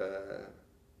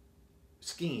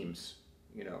schemes,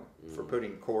 you know, for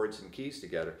putting chords and keys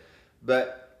together.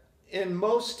 But in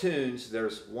most tunes,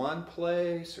 there's one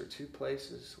place or two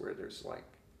places where there's like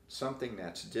something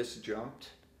that's disjunct.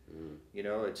 You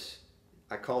know,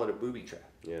 I call it a booby trap.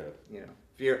 Yeah. You know,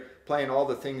 if you're playing all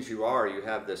the things you are, you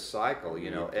have this cycle,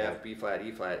 you know, F, B flat,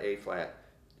 E flat, A flat,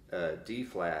 D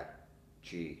flat,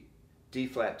 G. D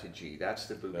flat to G. That's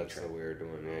the booby trap. That's the weird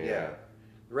one. Yeah.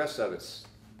 The rest of it's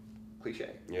cliche.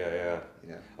 Yeah.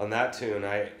 On that tune,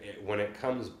 when it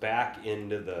comes back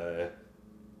into the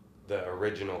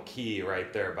original key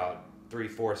right there, about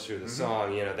 3/4 through the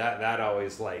song, you know, that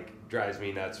always like drives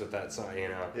me nuts with that song. You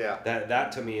know. Yeah.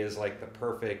 That to me is like the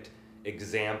perfect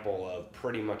example of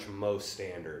pretty much most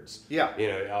standards. Yeah. You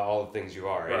know, all the things you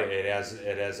are. Right. It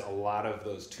has a lot of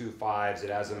those 2/5s. It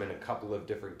has them in a couple of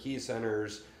different key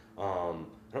centers. I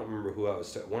don't remember who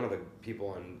one of the people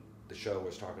on the show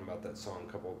was talking about that song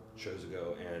a couple shows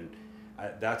ago, and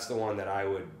that's the one that I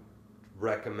would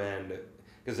recommend,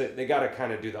 because they got to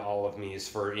kind of do the all of me's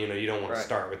for, you know, you don't want to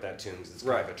start with that tune because it's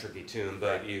kind of a tricky tune,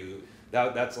 but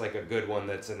that's like a good one.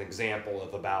 That's an example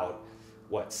of about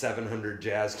 700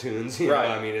 jazz tunes, you know,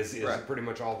 I mean, is pretty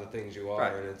much all the things you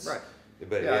are, and it's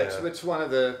but it's one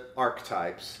of the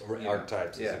archetypes.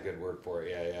 Archetypes is a good word for it.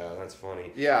 Yeah, that's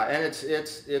funny. Yeah, and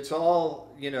it's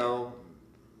all, you know,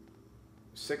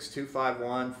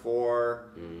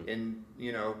 6-2-5-1-4 in,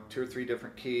 you know, 2 or 3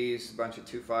 different keys, a bunch of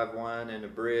 2-5-1 and a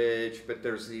bridge, but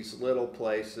there's these little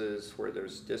places where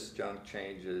there's disjunct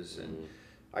changes, and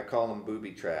I call them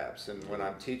booby traps. And when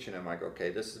I'm teaching them, I go,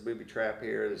 okay, this is a booby trap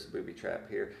here, this is a booby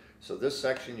trap here. So this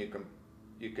section you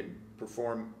can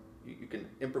perform. You can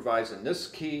improvise in this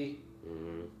key,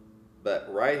 but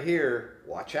right here,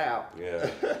 watch out. Yeah.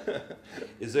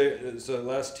 So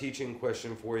last teaching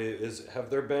question for you is,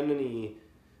 have there been any,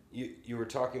 you were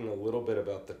talking a little bit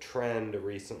about the trend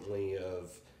recently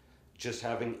of just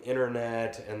having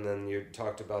internet, and then you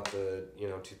talked about the, you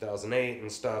know, 2008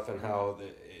 and stuff, and how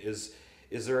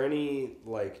is there any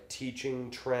like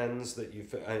teaching trends that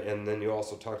you've, and then you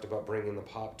also talked about bringing the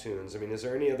pop tunes. I mean, is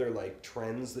there any other like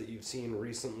trends that you've seen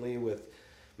recently with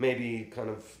maybe kind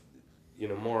of, you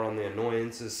know, more on the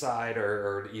annoyances side,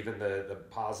 or even the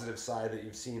positive side that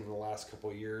you've seen in the last couple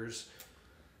of years?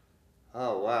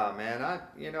 Oh wow, man!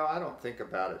 I don't think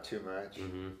about it too much.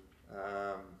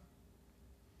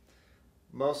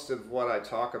 Most of what I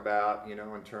talk about, you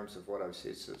know, in terms of what I've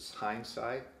seen, it's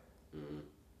hindsight.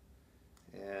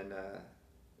 And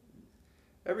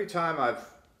every time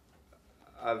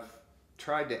I've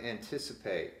tried to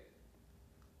anticipate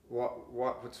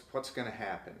what's going to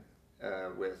happen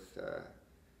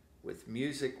with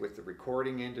music, with the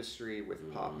recording industry,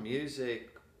 with pop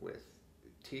music, with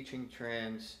teaching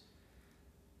trends.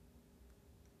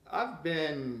 I've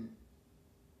been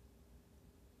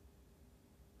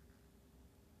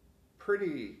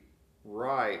pretty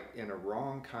right in a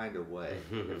wrong kind of way,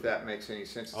 if that makes any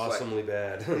sense. It's awesomely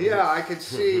bad. Yeah, I could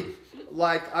see,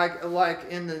 like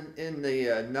in the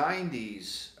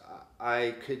 90s,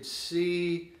 I could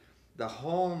see the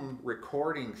home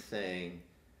recording thing.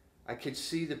 I could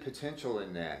see the potential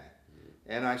in that,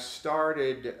 and I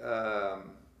started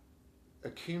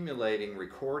accumulating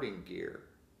recording gear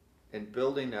and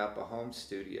building up a home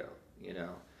studio, you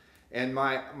know. And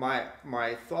my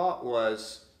thought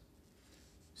was,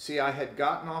 see, I had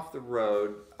gotten off the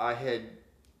road. I had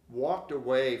walked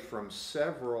away from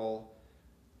several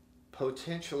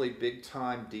potentially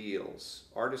big-time deals,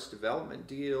 artist development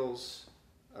deals,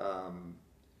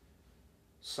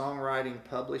 songwriting,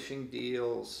 publishing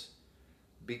deals,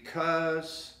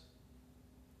 because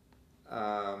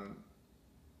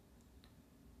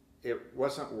it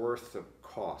wasn't worth the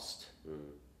cost.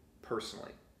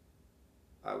 Personally,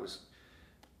 I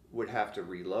would have to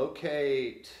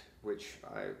relocate, which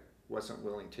I wasn't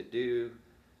willing to do.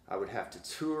 I would have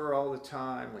to tour all the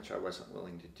time, which I wasn't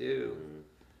willing to do.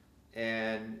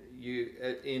 And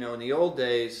you know, in the old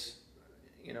days,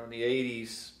 you know, in the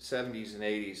 80s, 70s and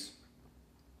 80s,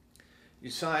 you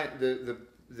sign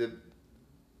the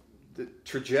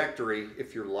trajectory,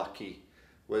 if you're lucky,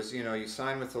 was, you know, you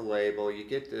sign with the label, you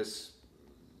get this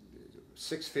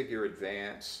 6-figure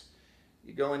advance,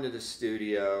 you go into the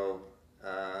studio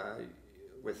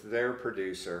with their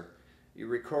producer, you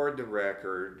record the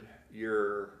record,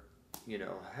 you're, you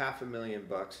know,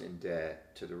 $500,000 in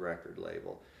debt to the record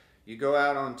label. You go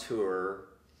out on tour,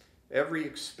 every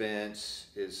expense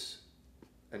is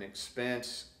an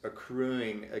expense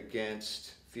accruing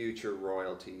against future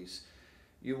royalties.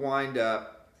 You wind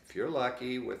up, if you're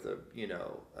lucky, with a, you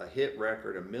know, a hit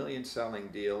record, a million selling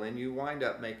deal, and you wind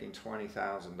up making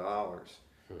 $20,000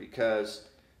 because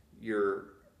you're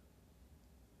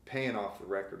paying off the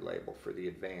record label for the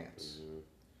advance.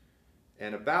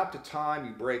 And about the time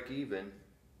you break even,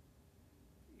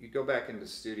 you go back into the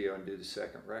studio and do the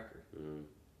second record.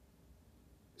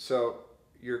 So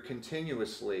you're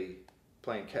continuously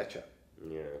playing catch up.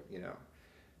 You know,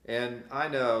 and I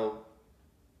know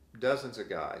dozens of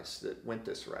guys that went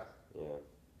this route.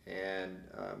 And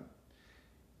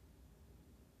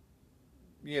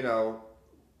you know,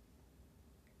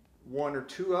 one or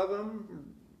two of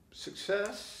them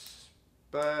success,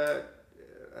 but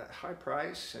at high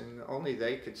price, and only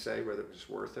they could say whether it was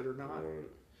worth it or not.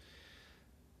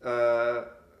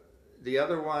 The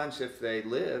other ones, if they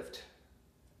lived,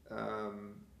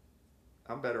 I'm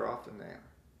better off than they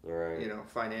are. You know,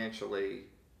 financially,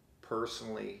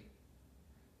 personally,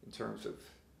 in terms of.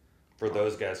 For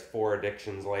those guys, 4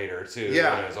 addictions later too. You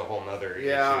know, is a whole nother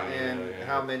issue. And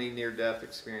how many near-death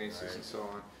experiences and so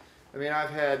on. I mean, I've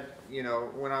had, you know,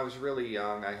 when I was really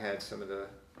young, I had some of the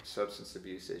substance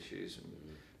abuse issues and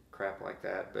crap like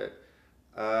that, but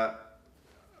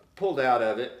pulled out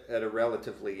of it at a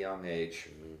relatively young age.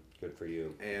 Good for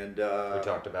you. And we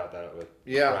talked about that with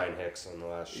Brian Hicks on the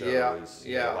last show. I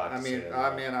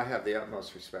mean, I have the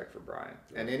utmost respect for Brian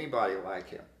and anybody like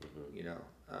him. You know,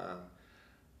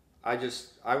 I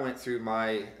went through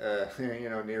my you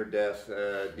know, near-death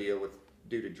deal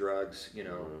due to drugs. You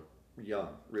know, young,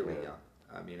 really young.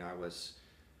 I mean, I was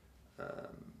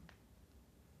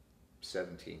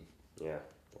 17. Yeah.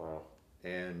 Wow.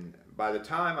 And by the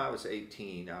time I was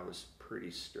 18, I was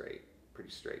pretty straightened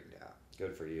out.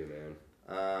 Good for you, man.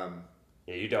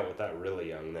 Yeah, you dealt with that really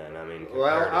young then. I mean,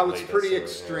 well, I was pretty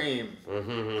extreme,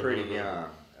 pretty young.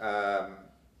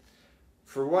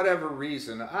 For whatever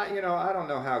reason, I don't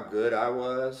know how good I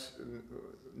was.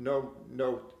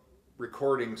 No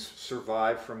recordings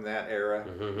survived from that era.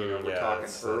 You know, we're talking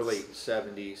early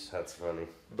 70s. That's funny.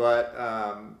 But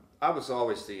I was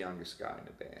always the youngest guy in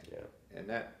the band. And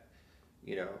that,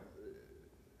 you know,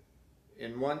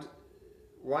 in one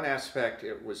aspect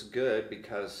it was good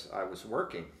because I was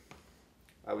working.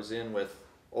 I was in with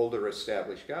older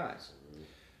established guys.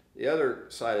 The other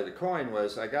side of the coin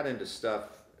was I got into stuff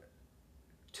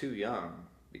too young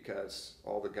because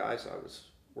all the guys I was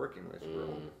working with were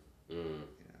older.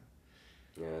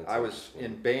 I was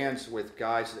in bands with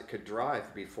guys that could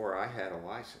drive before I had a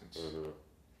license.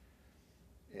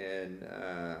 And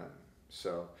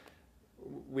so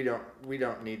we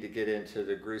don't need to get into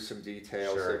the gruesome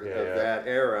details of that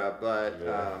era, but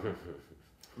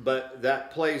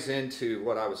that plays into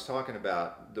what I was talking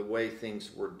about, the way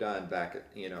things were done back at,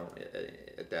 you know,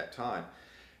 at that time.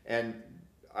 And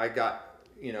I got,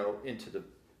 you know, into the,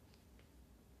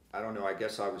 I don't know, I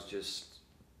guess I was just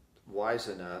wise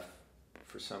enough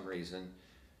for some reason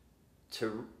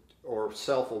to, or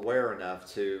self-aware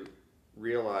enough to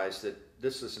realize that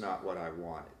this is not what I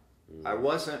wanted. I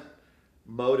wasn't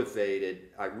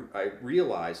motivated. I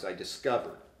realized, I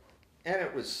discovered, and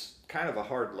it was kind of a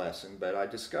hard lesson, but I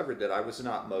discovered that I was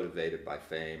not motivated by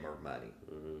fame or money.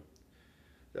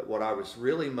 That what I was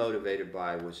really motivated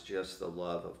by was just the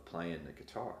love of playing the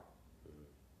guitar.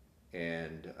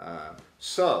 And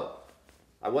so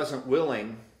I wasn't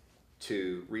willing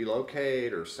to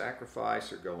relocate or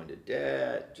sacrifice or go into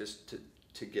debt just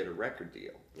to get a record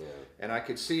deal. And I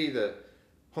could see the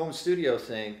home studio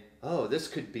thing, oh, this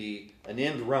could be an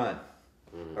end run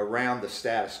around the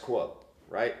status quo,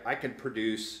 right? I can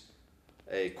produce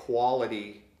a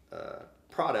quality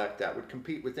product that would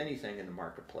compete with anything in the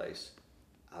marketplace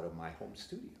out of my home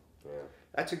studio.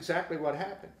 That's exactly what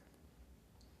happened.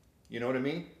 You know what I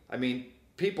mean? I mean,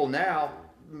 people now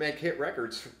make hit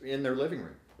records in their living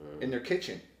room, in their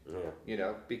kitchen, you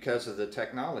know, because of the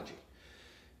technology.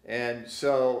 And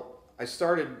so I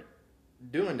started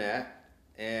doing that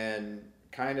and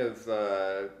kind of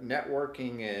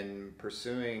networking and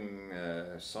pursuing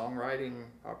songwriting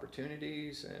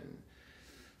opportunities and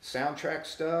soundtrack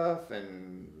stuff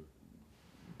and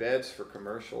beds for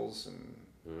commercials and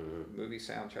movie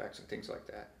soundtracks and things like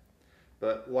that.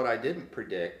 But what I didn't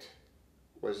predict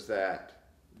was that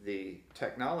the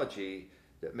technology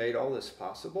that made all this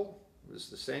possible was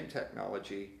the same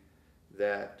technology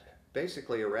that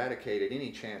basically eradicated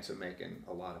any chance of making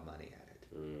a lot of money at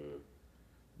it.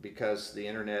 Because the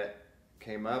internet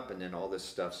came up and then all this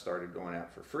stuff started going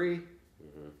out for free.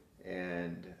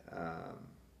 And,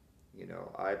 you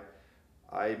know,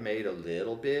 I made a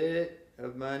little bit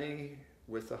of money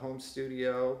with the home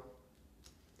studio,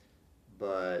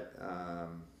 but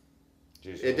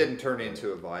it didn't turn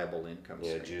into a viable income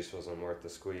stream. Yeah, juice wasn't worth the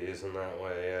squeeze in that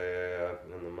way.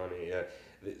 Yeah. And the money, yeah.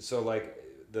 So like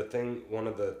one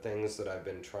of the things that I've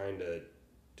been trying to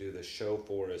do the show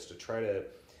for is to try to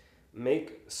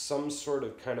make some sort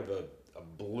of kind of a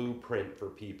blueprint for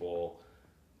people,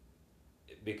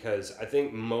 because I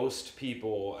think most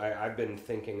people, I've been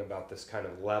thinking about this kind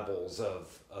of levels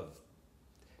of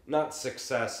not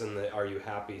success in the are you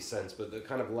happy sense, but the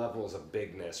kind of levels of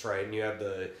bigness, right? And you have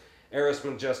the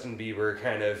Aerosmith, Justin Bieber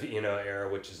kind of, you know,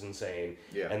 era, which is insane.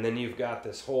 Yeah. And then you've got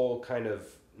this whole kind of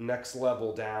next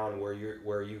level down where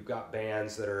you've got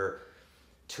bands that are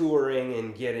touring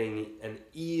and getting an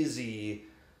easy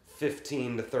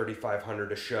 15 to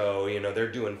 3,500 a show. You know,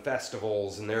 they're doing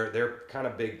festivals and they're kind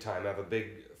of big time, have a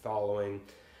big following.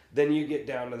 Then you get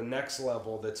down to the next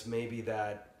level that's maybe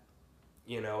that,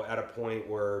 you know, at a point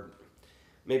where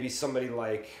maybe somebody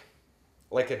like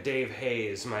a Dave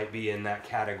Hayes might be in that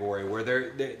category, where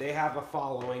they have a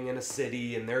following in a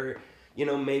city and they're, you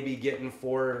know, maybe getting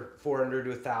 400 to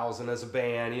 1,000 as a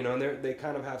band, you know, and they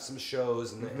kind of have some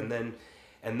shows,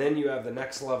 and then you have the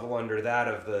next level under that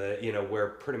of the, you know, where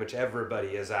pretty much everybody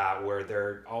is at, where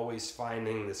they're always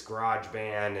finding this garage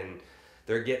band and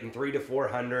they're getting 300 to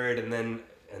 400, and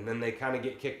then they kind of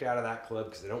get kicked out of that club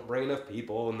because they don't bring enough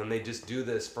people, and then they just do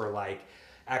this for like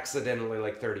accidentally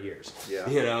like 30 years. Yeah.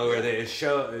 You know, where they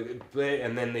show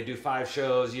and then they do 5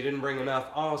 shows, you didn't bring enough,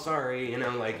 oh sorry, you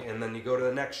know, like, and then you go to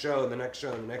the next show, the next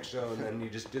show, the next show, and then you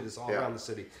just do this all around the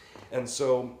city. And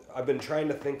so I've been trying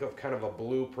to think of kind of a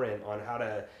blueprint on how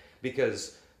to,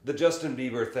 because the Justin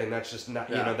Bieber thing, that's just not,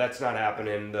 you know, that's not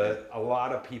happening. A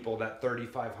lot of people, that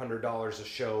 $3,500 a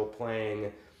show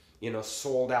playing, you know,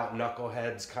 sold out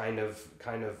knuckleheads kind of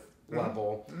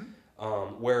level.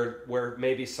 Where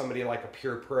maybe somebody like a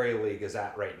Pure Prairie League is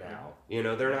at right now. You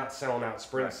know, they're not selling out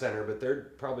Sprint Center, but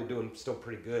they're probably doing still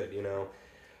pretty good, you know.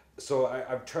 So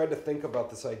I've tried to think about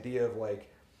this idea of like,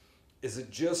 is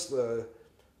it just the,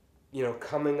 you know,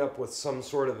 coming up with some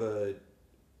sort of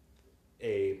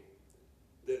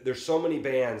there's so many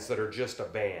bands that are just a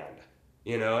band,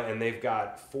 you know, and they've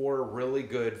got 4 really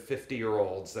good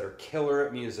 50-year-olds that are killer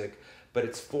at music, but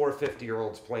it's 4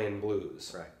 50-year-olds playing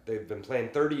blues. Right. They've been playing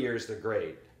 30 years, they're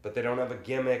great, but they don't have a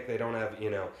gimmick, they don't have, you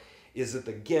know, is it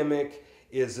the gimmick?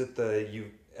 Is it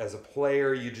you as a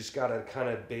player, you just got to kind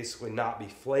of basically not be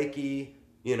flaky?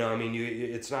 You know, I mean,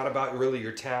 it's not about really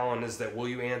your talent. Is that, will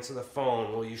you answer the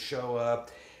phone? Will you show up?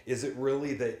 Is it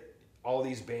really that all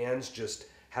these bands just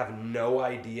have no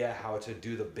idea how to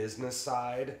do the business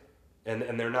side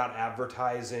and they're not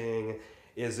advertising?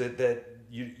 Is it that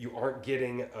you aren't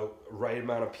getting a right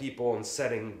amount of people and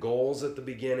setting goals at the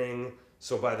beginning?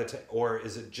 So or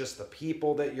is it just the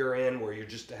people that you're in where you're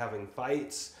just having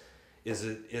fights? Is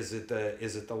it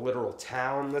the literal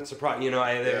town that's a problem? You know,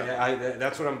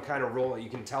 that's what I'm kind of rolling. You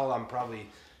can tell I'm probably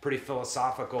pretty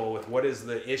philosophical with what is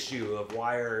the issue of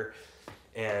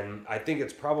and I think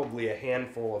it's probably a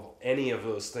handful of any of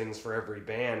those things for every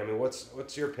band. I mean,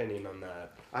 what's your opinion on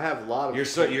that? I have a lot of. You're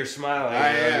smiling. I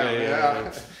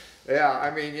am. Yeah.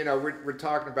 I mean, you know, we're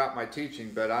talking about my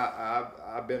teaching, but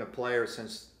I've been a player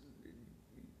since,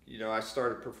 you know, I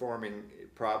started performing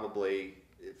probably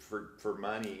for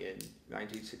money in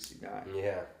 1969.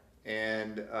 Yeah.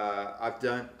 And I've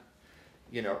done,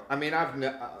 you know, I mean, I'm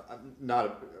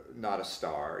not a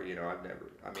star, you know,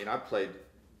 I've played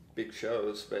big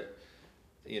shows, but,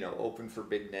 you know, open for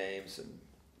big names and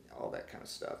all that kind of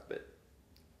stuff, but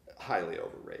highly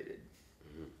overrated.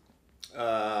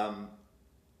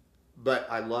 But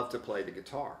I love to play the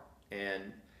guitar,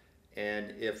 and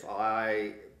if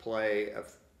I play a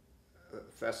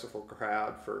festival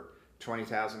crowd for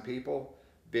 20,000 people,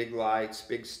 big lights,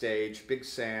 big stage, big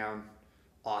sound,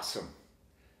 awesome.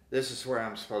 This is where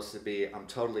I'm supposed to be. I'm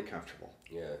totally comfortable.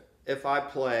 Yeah. if I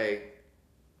play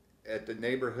at the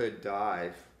neighborhood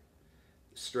dive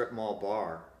strip mall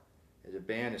bar, the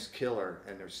band is killer,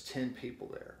 and there's 10 people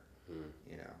there,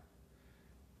 you know.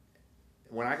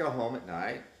 When I go home at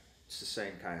night, it's the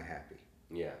same kind of happy.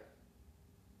 Yeah.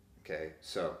 Okay,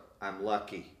 so I'm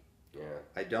lucky. Yeah.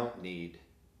 I don't need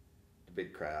the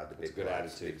big crowd, the big good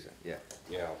lights, attitude. yeah.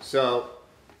 Yeah. So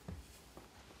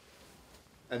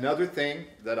another thing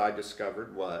that I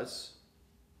discovered was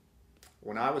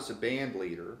when I was a band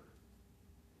leader,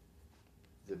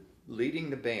 leading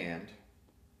the band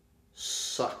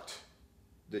sucked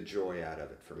the joy out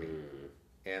of it for me.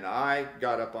 And I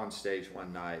got up on stage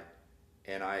one night,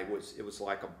 and it was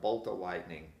like a bolt of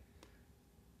lightning.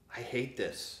 I hate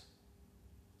this.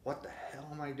 What the hell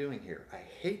am I doing here? I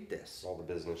hate this. All the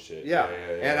business shit. Yeah.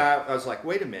 And I was like,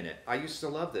 wait a minute. I used to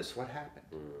love this. What happened?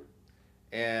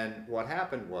 And what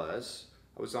happened was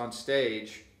I was on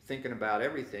stage thinking about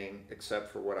everything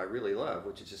except for what I really love,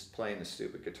 which is just playing the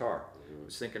stupid guitar. I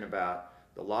was thinking about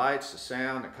the lights, the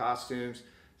sound, the costumes,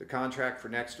 the contract for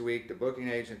next week, the booking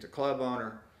agent, the club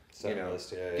owner,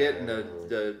 getting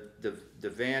the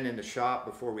van in the shop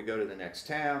before we go to the next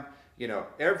town,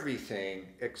 everything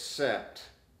except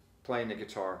playing the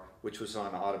guitar, which was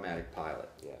on automatic pilot.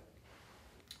 Yeah.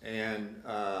 And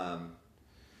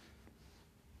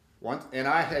and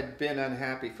I had been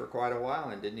unhappy for quite a while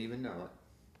and didn't even know it.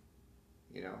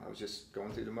 I was just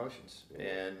going through the motions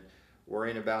and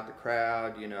worrying about the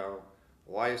crowd.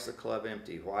 Why is the club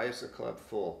empty? Why is the club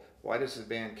full? Why does the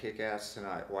band kick ass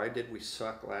tonight? Why did we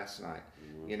suck last night?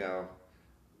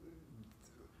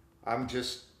 I'm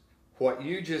just, what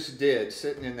you just did,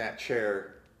 sitting in that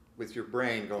chair with your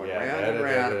brain going round and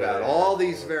round about all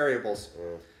these variables.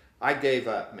 I gave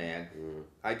up, man.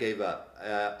 I gave up.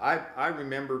 I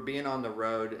remember being on the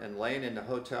road and laying in the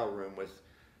hotel room with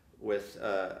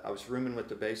I was rooming with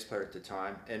the bass player at the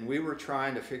time, and we were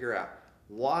trying to figure out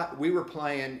what we were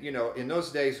playing. In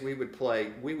those days we would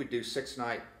do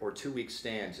 6-night or 2-week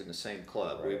stands in the same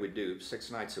club. Right. We would do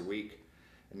 6 nights a week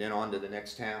and then on to the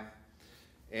next town.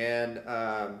 And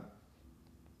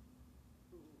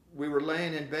we were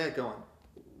laying in bed going,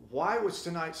 why was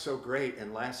tonight so great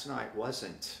and last night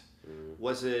wasn't?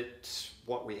 Was it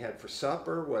what we had for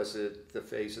supper? Was it the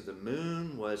phase of the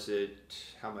moon? Was it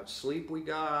how much sleep we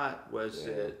got? Was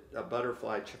it a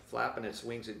butterfly flapping its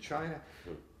wings in China?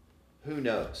 Who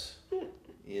knows?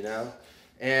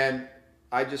 And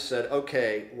I just said,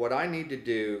 okay, what I need to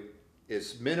do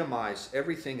is minimize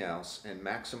everything else and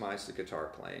maximize the guitar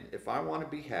playing. If I want to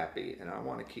be happy and I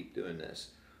want to keep doing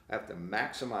this, I have to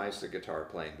maximize the guitar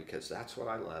playing because that's what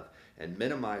I love, and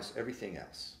minimize everything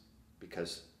else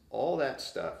because all that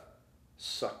stuff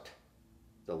sucked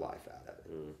the life out of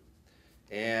it.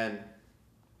 And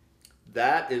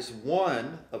that is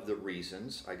one of the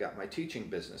reasons I got my teaching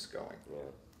business going.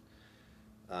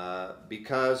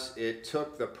 Because it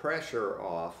took the pressure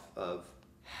off of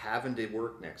having to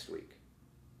work next week,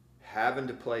 having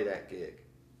to play that gig,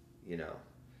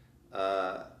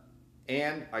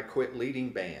 and I quit leading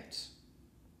bands.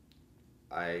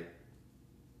 I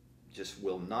just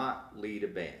will not lead a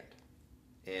band.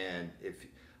 And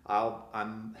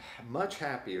I'm much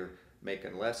happier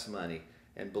making less money.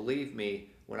 And believe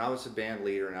me, when I was a band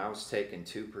leader and I was taking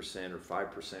 2% or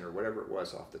 5% or whatever it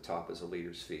was off the top as a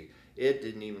leader's fee, it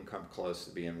didn't even come close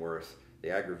to being worth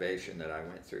the aggravation that I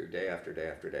went through day after day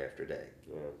after day after day.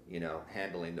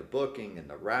 Handling the booking and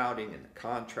the routing and the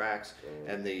contracts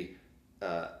and the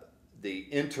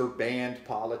inter-band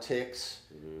politics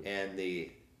and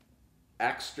the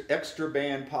extra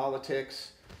band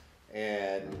politics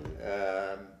and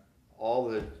all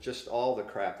the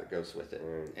crap that goes with it.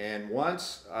 And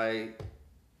once I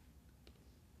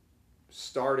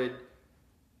started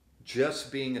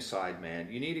just being a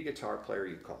sideman, you need a guitar player,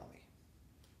 you call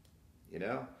me.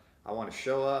 I want to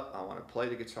show up, I want to play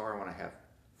the guitar, I want to have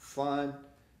fun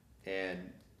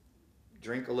and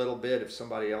drink a little bit if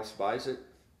somebody else buys it,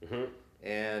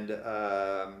 and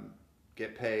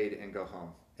get paid and go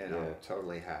home. And I'm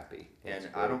totally happy. That's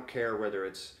and great. I don't care whether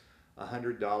it's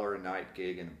 $100 a night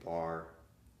gig in a bar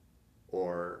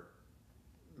or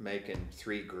making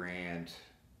 $3,000,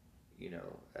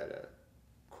 at a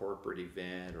corporate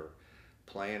event or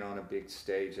playing on a big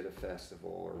stage at a festival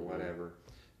or whatever.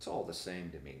 It's all the same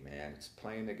to me, man. It's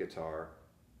playing the guitar.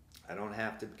 I don't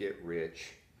have to get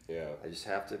rich. I just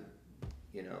have to,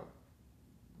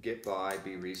 get by,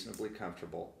 be reasonably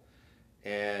comfortable.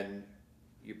 And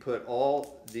you put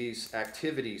all these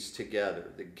activities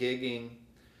together, the gigging,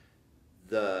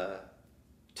 the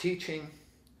teaching,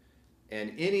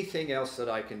 and anything else that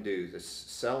I can do, the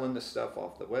selling the stuff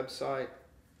off the website,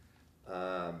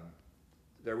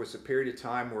 there was a period of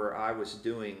time where I was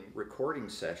doing recording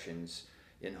sessions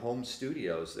in home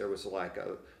studios. There was like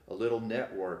a little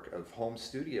network of home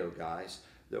studio guys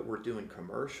that were doing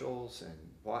commercials and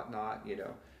whatnot, you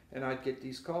know. And I'd get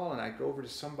these calls, and I'd go over to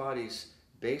somebody's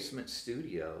basement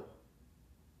studio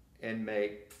and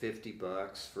make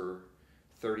 $50 for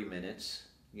 30 minutes,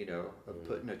 you know, of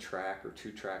putting a track or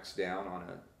 2 tracks down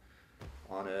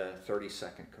on a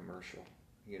 30-second commercial,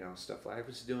 you know, stuff. I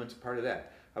was doing part of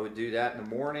that. I would do that in the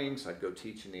mornings. I'd go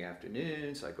teach in the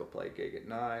afternoons. I'd go play a gig at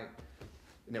night.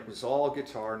 And it was all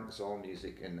guitar and it was all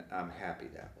music, and I'm happy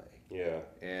that way. Yeah.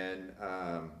 And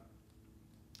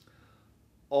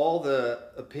all the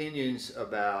opinions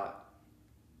about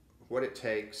what it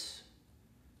takes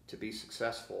to be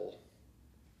successful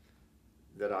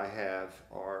that I have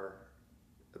are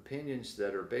opinions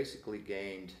that are basically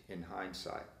gained in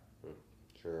hindsight.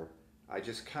 Sure. I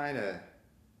just kind of,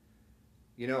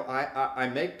 you know, I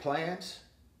make plans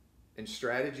and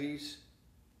strategies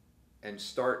and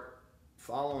start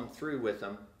following through with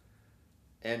them,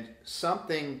 and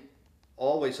something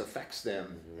always affects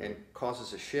them and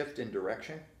causes a shift in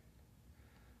direction,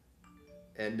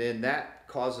 and then that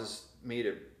causes me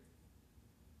to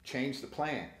change the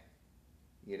plan,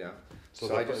 you know. So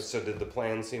did the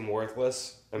plan seem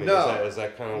worthless? I mean, no, is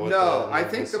that kind of what? No, I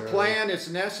think the plan is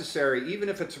necessary, even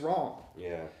if it's wrong.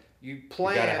 Yeah. You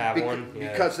plan you gotta have one.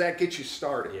 Yeah. because that gets you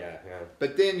started. Yeah, yeah.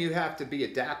 But then you have to be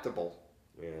adaptable.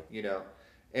 Yeah. You know,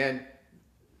 and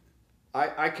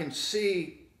I can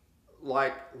see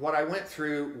like what I went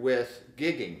through with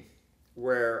gigging,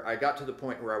 where I got to the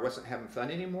point where I wasn't having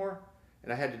fun anymore,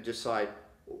 and I had to decide,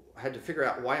 I had to figure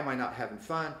out, why am I not having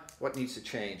fun? What needs to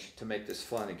change to make this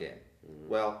fun again?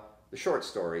 Well, the short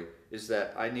story is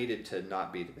that I needed to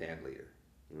not be the band leader.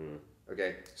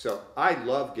 Okay, so I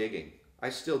love gigging. I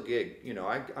still gig. You know,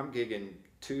 I'm gigging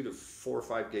 2 to 4 or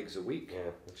 5 gigs a week.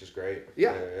 Yeah, which is great.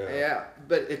 Yeah.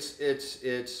 But it's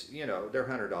you know, they're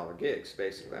 $100 gigs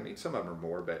basically. I mean, some of them are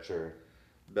more, but sure.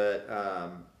 But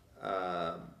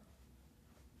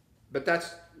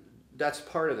that's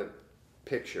part of the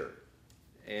picture,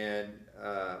 and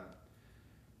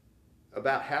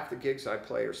about half the gigs I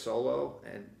play are solo,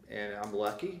 and I'm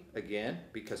lucky again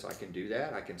because I can do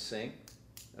that. I can sing,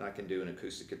 and I can do an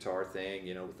acoustic guitar thing,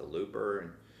 you know, with a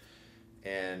looper,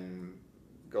 and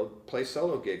go play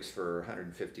solo gigs for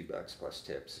 $150 plus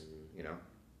tips, you know.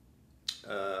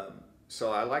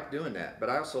 So I like doing that, but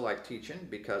I also like teaching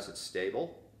because it's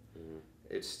stable.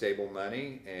 It's stable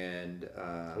money, and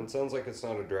it sounds like it's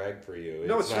not a drag for you.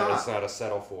 No, it's not. It's not a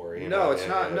settle for. You no, know? it's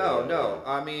not. No.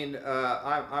 I mean,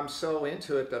 I'm so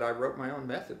into it that I wrote my own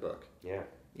method book. Yeah.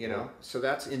 You know, so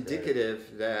that's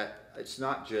indicative that it's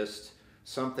not just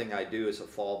something I do as a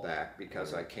fallback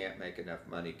because I can't make enough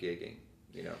money gigging.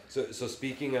 You know. So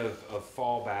speaking of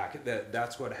fallback,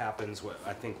 that's what happens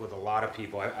I think with a lot of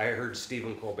people. I heard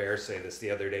Stephen Colbert say this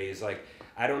the other day. He's like,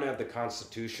 I don't have the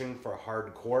constitution for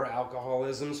hardcore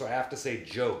alcoholism, so I have to say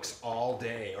jokes all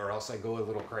day or else I go a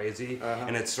little crazy.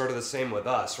 And it's sort of the same with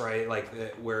us, right? Like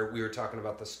where we were talking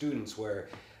about the students, where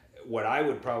what I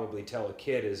would probably tell a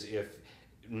kid is if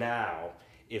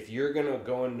you're going to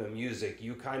go into music,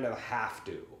 you kind of have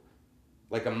to.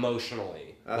 Like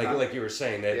emotionally, like you were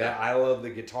saying, that I love the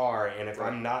guitar, and if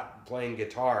I'm not playing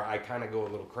guitar, I kind of go a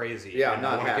little crazy. Yeah, and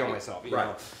not I want to happy. kill myself, you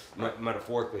know,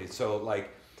 metaphorically. So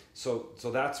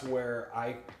that's where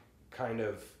I kind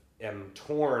of am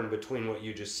torn between what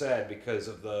you just said, because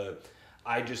of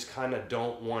I just kind of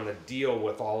don't want to deal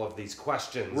with all of these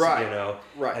questions, you know.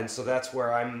 Right. And so that's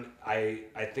where I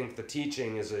think the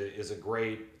teaching is a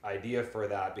great idea for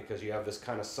that, because you have this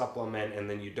kind of supplement, and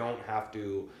then you don't have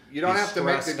to. You don't have to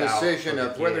make the decision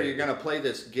of whether you're going to to play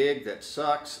this gig that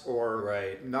sucks or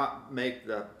Right. not make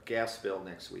the gas bill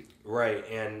next week. Right,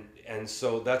 and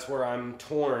so that's where I'm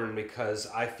torn, because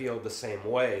I feel the same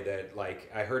way. That,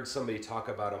 like, I heard somebody talk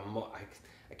about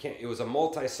it was a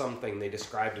multi-something they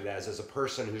described it as a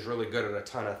person who's really good at a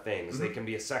ton of things. They can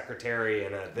be a secretary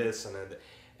and a this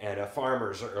and a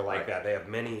farmers or like that. They have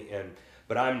many,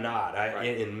 but I'm not.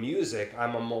 In music,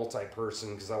 I'm a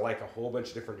multi-person because I like a whole bunch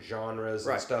of different genres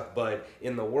and stuff. But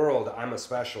in the world, I'm a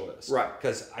specialist. Right.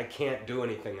 Because I can't do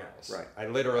anything else. Right. I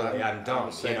literally, I'm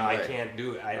dumb. the same I way. can't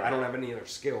do it. I don't have any other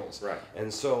skills. Right.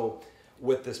 And so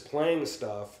with this playing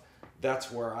stuff,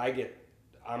 that's where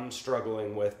I'm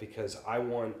struggling with, because I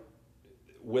want,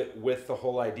 with the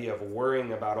whole idea of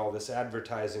worrying about all this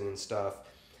advertising and stuff,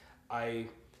 I'm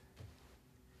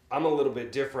a little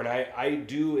bit different. I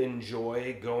do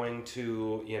enjoy going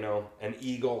to, you know, an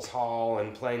Eagles Hall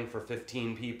and playing for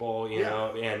 15 people, you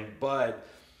know, but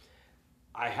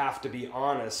I have to be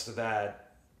honest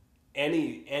that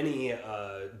any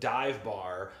dive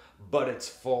bar, but it's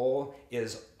full,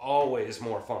 is always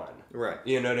more fun. Right.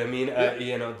 You know what I mean? Yep.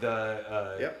 You know,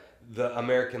 the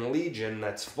American Legion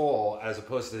that's full as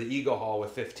opposed to the Eagle Hall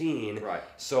with 15. Right.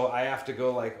 So I have to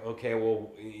go like, okay,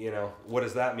 well, you know, what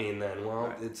does that mean then? Well,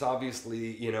 Right. it's obviously,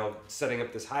 you know, setting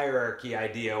up this hierarchy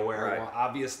idea where, Right. well,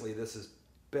 obviously this is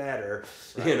better,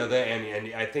 Right. you know,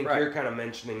 and I think Right. you're kind of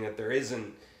mentioning that there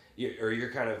isn't, or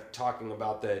you're kind of talking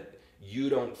about that you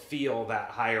don't feel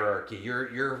that hierarchy.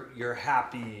 You're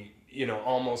happy, you know,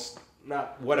 almost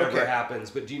not whatever Okay. happens,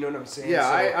 but do you know what I'm saying? Yeah,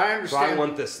 So- I understand. So I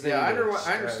want this thing. Yeah, I to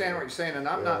understand what you're saying, and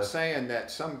I'm Yeah. not saying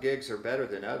that some gigs are better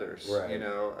than others. Right. You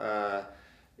know,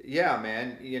 yeah,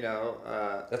 man. You know,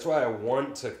 That's why I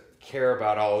want to care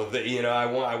about all of the, you know,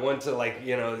 I want to like,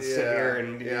 you know, sit here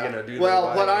and yeah. you know do.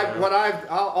 Well, the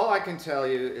all I can tell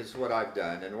you is what I've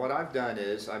done, and what I've done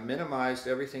is I minimized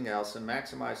everything else and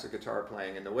maximized the guitar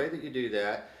playing. And the way that you do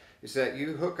that is that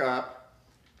you hook up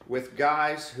with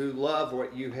guys who love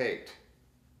what you hate.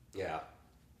 Yeah.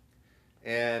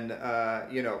 And,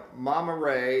 you know, Mama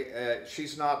Ray,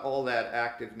 she's not all that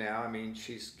active now. I mean,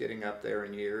 she's getting up there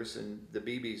in years. And the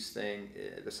BB's thing,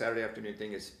 the Saturday afternoon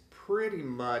thing, is pretty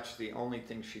much the only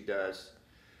thing she does.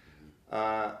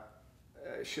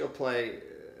 She'll play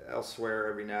elsewhere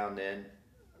every now and then.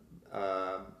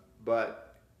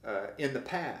 But in the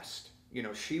past, you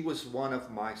know, she was one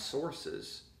of my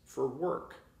sources for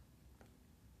work.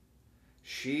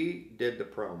 She did the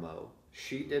promo.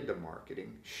 She did the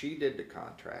marketing. She did the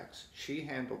contracts. She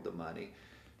handled the money.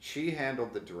 She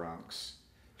handled the drunks.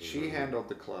 She handled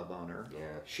the club owner. Yeah.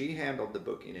 She handled the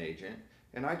booking agent.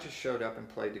 And I just showed up and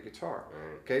played the guitar.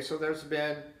 Right. Okay, so there's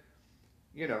been,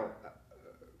 you know,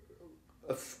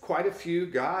 quite a few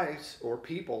guys or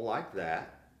people like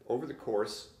that over the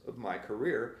course of my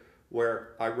career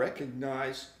where I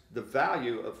recognize the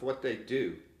value of what they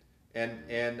do,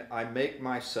 and I make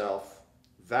myself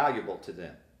valuable to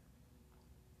them.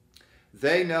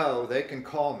 They know they can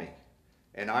call me,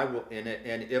 and I will. And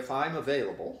if I'm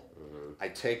available, I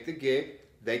take the gig.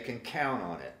 They can count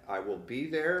on it. I will be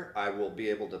there. I will be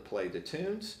able to play the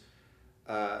tunes.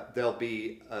 There'll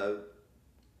be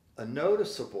a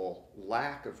noticeable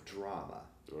lack of drama.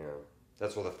 Yeah.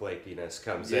 That's where the flakiness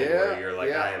comes in, Yeah, where you're like,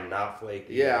 yeah. I am not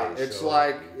flaky. Yeah, I it's show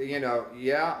like, up. you know,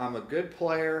 yeah, I'm a good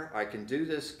player. I can do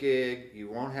this gig. You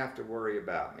won't have to worry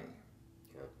about me.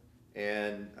 Yeah.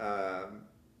 And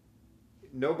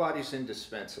nobody's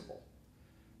indispensable.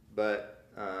 But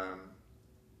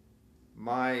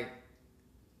my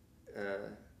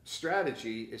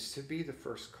strategy is to be the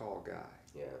first call guy.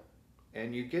 Yeah.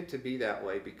 And you get to be that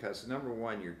way because, number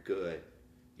one, you're good.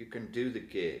 You can do the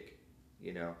gig.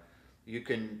 You know, you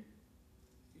can,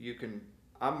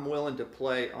 I'm willing to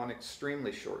play on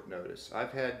extremely short notice.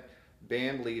 I've had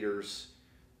band leaders,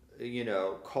 you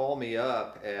know, call me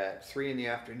up at 3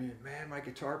 p.m. Man, my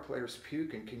guitar player's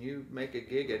puking. Can you make a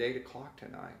gig at 8 o'clock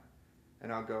tonight?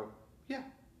 And I'll go, yeah.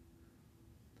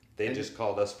 They And- just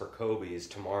called us for Kobe's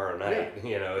tomorrow night. Yeah,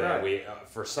 You know, right. and we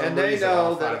for some And they reason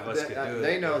all know five that, of us could do it.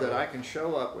 they know that I can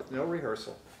show up with no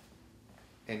rehearsal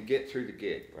and get through the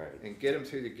gig. Right. And get them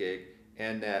through the gig,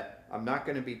 and that I'm not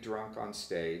going to be drunk on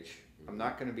stage. I'm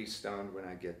not going to be stoned when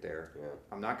I get there. Yeah.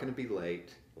 I'm not going to be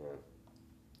late. Yeah.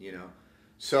 You know,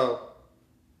 so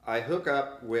I hook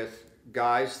up with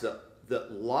guys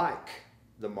that like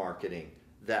the marketing,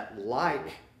 that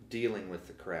like dealing with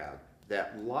the crowd,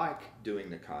 that like doing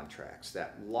the contracts,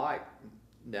 that like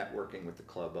networking with the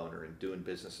club owner and doing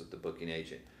business with the booking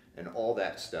agent and all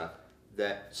that stuff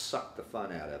that suck the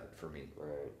fun out of it for me.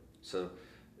 Right. So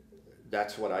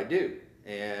that's what I do.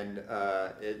 And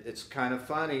it's kind of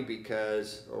funny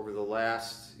because over the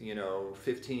last,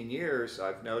 15 years,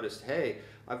 I've noticed, hey,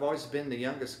 I've always been the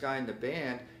youngest guy in the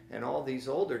band, and all these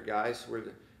older guys were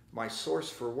my source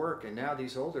for work, and now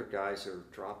these older guys are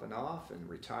dropping off and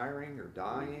retiring or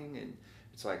dying, and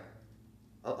it's like,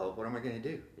 uh-oh, what am I going to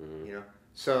do? Mm-hmm.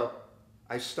 So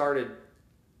I started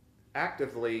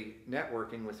actively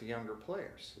networking with the younger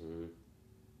players,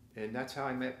 and that's how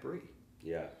I met Bree.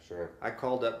 Yeah, sure. I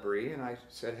called up Bree and I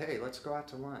said, hey, let's go out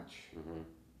to lunch.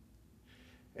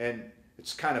 And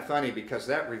it's kind of funny because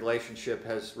that relationship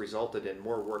has resulted in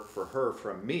more work for her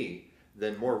from me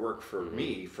than more work for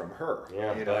me from her.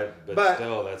 Yeah, but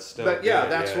still, that's still. But yeah,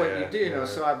 good. that's Yeah, what yeah, you do. yeah.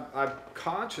 So I've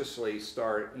consciously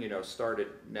started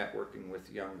networking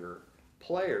with younger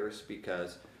players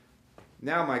because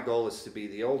now my goal is to be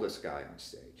the oldest guy on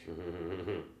stage.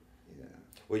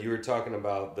 Well, you were talking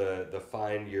about the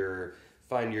find your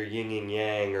yin and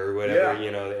yang or whatever,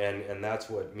 Yeah. and that's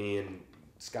what me and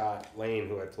Scott Lane,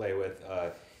 who I play with,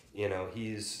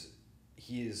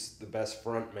 he's the best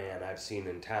front man I've seen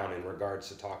in town in regards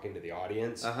to talking to the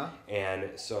audience.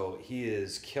 And so he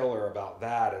is killer about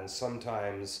that. And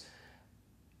sometimes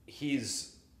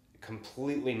he's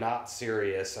completely not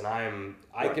serious, and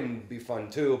I can be fun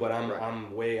too, but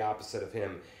I'm way opposite of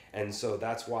him. And so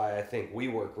that's why I think we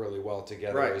work really well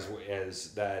together,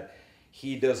 is that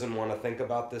he doesn't want to think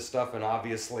about this stuff, and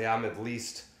obviously I'm at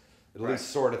least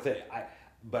sort of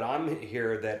but I'm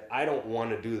here that I don't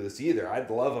want to do this either. I'd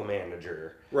love a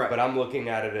manager, but I'm looking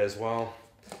at it as, well,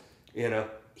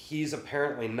 he's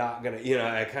apparently not going to,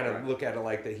 I kind of look at it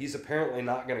like that. He's apparently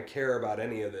not going to care about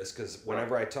any of this, because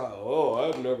whenever I talk,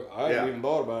 I haven't even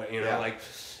thought about it,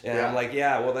 I'm like,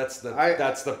 well, that's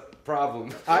the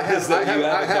problem. I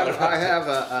have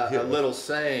a little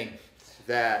saying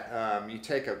that you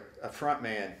take a front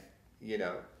man,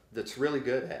 that's really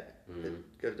good at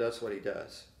it, that does what he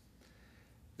does.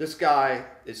 This guy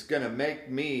is going to make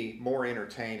me more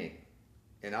entertaining,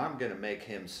 and I'm going to make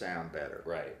him sound better.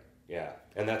 Right. Yeah,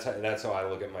 and that's how I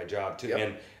look at my job too.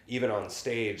 And even on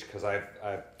stage, because I've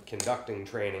conducting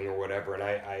training or whatever, and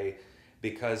I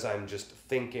because I'm just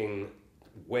thinking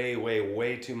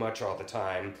way too much all the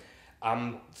time.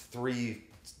 I'm three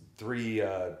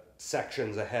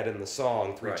sections ahead in the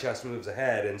song, three chest moves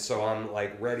ahead, and so I'm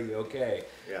like ready. Okay,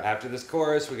 after this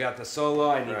chorus, we got the solo.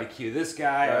 I need to cue this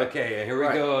guy. Okay, here we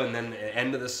go, and then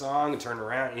end of the song, turn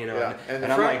around, and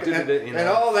I'm like, and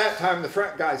all that time the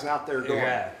front guy's out there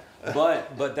going.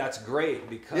 But that's great,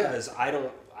 because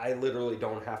I literally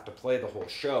don't have to play the whole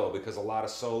show, because a lot of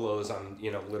solos I'm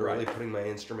literally putting my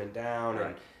instrument down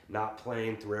and not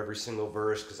playing through every single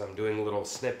verse, because I'm doing little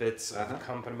snippets of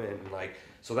accompaniment, and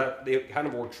so that it kind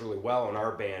of works really well in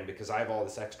our band, because I have all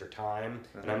this extra time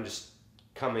and I'm just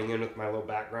coming in with my little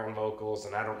background vocals,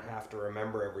 and I don't have to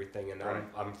remember everything, and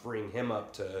I'm freeing him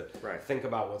up to think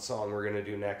about what song we're gonna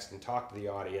do next and talk to the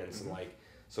audience, and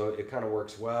so it kind of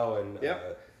works well. And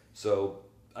so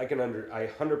I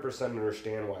 100%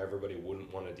 understand why everybody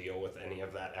wouldn't want to deal with any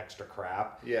of that extra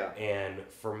crap. And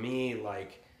for me,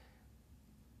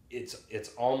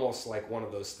 it's almost like one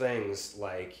of those things,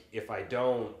 like if I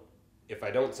don't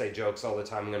say jokes all the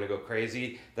time, I'm going to go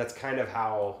crazy. That's kind of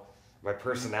how my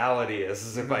personality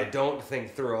is if I don't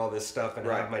think through all this stuff and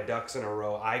have my ducks in a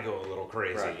row, I go a little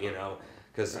crazy,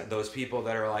 because those people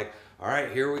that are like, all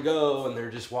right, here we go, and they're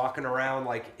just walking around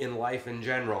like in life in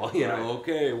general,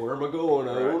 okay, where am I going?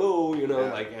 I don't know,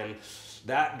 and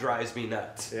that drives me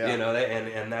nuts,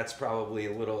 and that's probably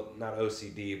a little, not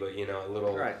OCD, but a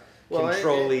little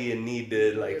control-y and need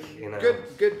to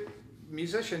Good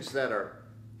musicians that are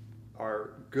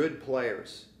good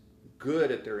players,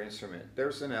 good at their instrument.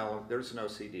 There's an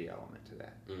OCD element to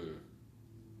that.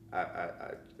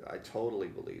 I totally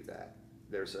believe that.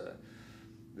 There's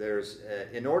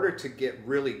in order to get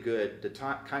really good, the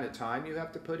kind of time you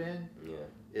have to put in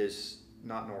is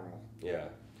not normal.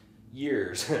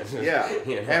 Years.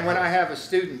 And when I have a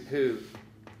student who,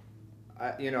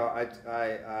 I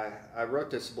wrote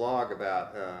this blog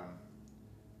about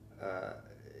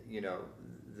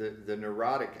the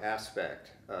neurotic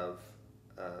aspect of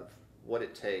what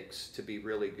it takes to be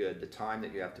really good, the time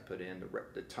that you have to put in,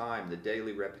 the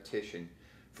daily repetition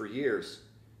for years,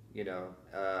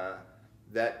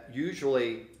 that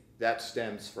usually that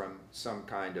stems from some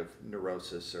kind of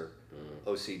neurosis or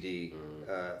OCD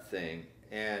thing.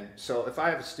 And so if I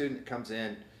have a student that comes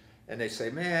in and they say,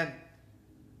 man,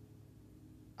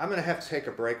 I'm going to have to take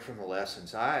a break from the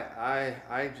lessons.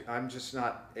 I'm just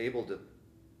not able to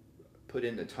put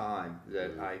in the time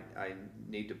that I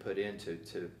need to put in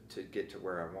to get to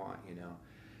where I want,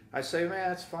 I say, man,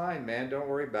 that's fine, man. Don't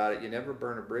worry about it. You never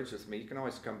burn a bridge with me. You can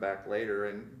always come back later.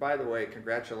 And by the way,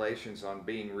 congratulations on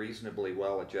being reasonably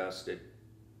well adjusted.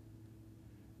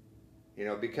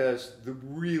 Because the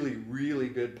really, really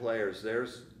good players,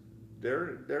 there's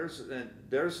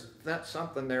that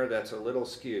something there that's a little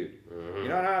skewed.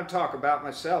 And I talk about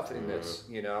myself in this.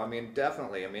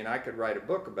 Definitely. I could write a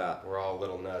book about. We're all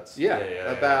little nuts.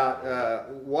 About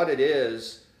what it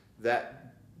is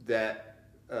that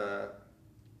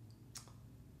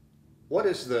what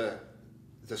is the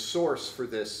source for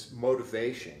this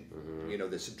motivation?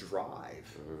 This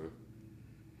drive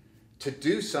to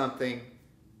do something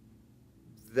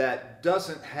that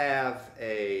doesn't have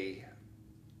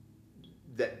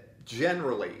that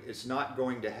generally is not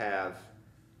going to have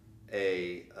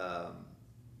a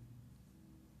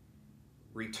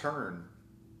return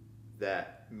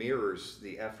that mirrors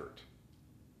the effort.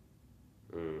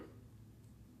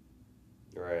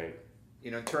 Right.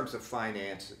 In terms of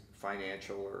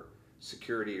financial or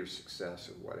security or success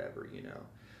or whatever,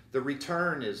 the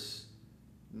return is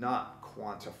not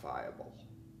quantifiable.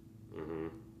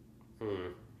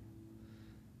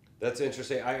 That's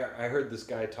interesting. I heard this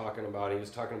guy talking about. He was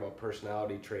talking about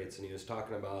personality traits, and he was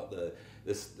talking about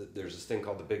there's this thing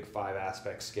called the Big Five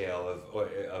aspect scale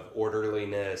of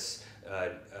orderliness,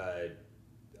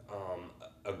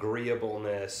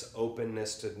 agreeableness,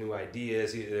 openness to new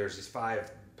ideas. There's these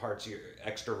 5 parts of your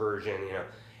extroversion,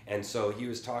 and so he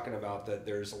was talking about that.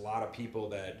 There's a lot of people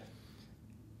that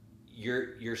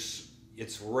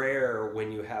it's rare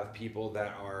when you have people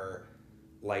that are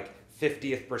like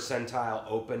 50th percentile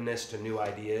openness to new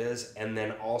ideas, and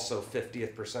then also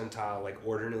 50th percentile like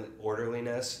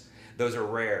orderliness. Those are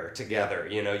rare together.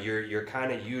 You're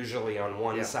kind of usually on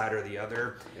one side or the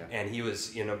other. And he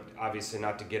was, obviously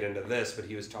not to get into this, but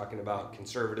he was talking about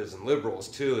conservatives and liberals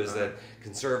too. Is that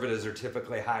conservatives are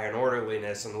typically high in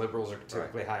orderliness, and liberals are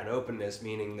typically high in openness,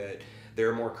 meaning that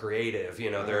they're more creative.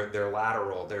 They're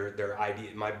lateral. Their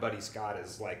idea. My buddy Scott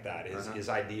is like that. His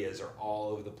ideas are all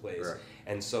over the place. Right.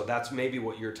 And so that's maybe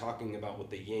what you're talking about with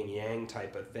the yin yang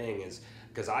type of thing. Is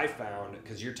because I found,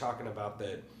 because you're talking about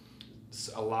that.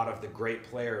 A lot of the great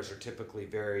players are typically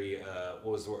very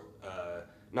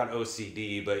not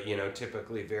OCD, but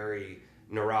typically very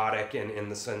neurotic in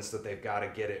the sense that they've got to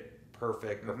get it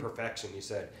perfect or perfection. You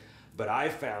said, but I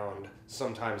found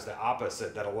sometimes the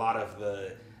opposite, that a lot of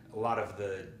the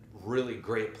really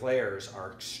great players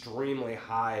are extremely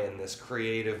high in this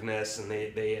creativeness, and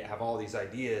they have all these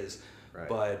ideas,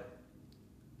 but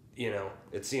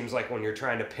it seems like when you're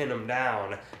trying to pin them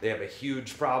down, they have a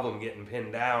huge problem getting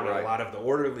pinned down. And a lot of the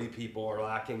orderly people are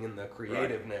lacking in the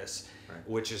creativeness,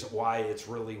 which is why it's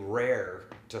really rare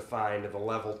to find the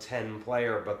level 10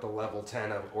 player, but the level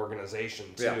 10 of organization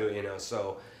too.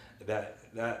 So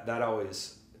that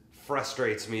always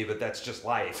frustrates me, but that's just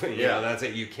life. That's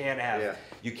it. You can't have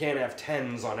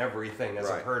 10s on everything as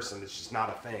a person. It's just not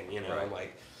a thing.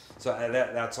 So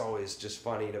that's always just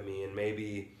funny to me, and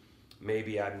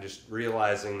maybe I'm just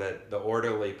realizing that the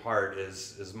orderly part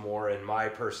is more in my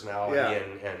personality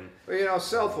and well,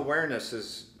 self-awareness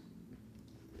is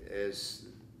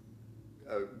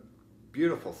a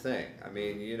beautiful thing. I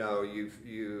mean,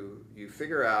 you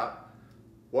figure out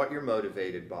what you're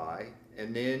motivated by,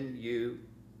 and then you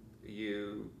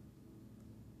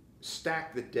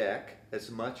stack the deck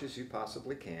as much as you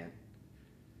possibly can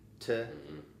to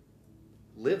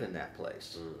live in that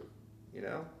place.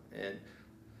 And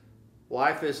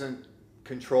life isn't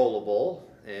controllable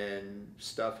and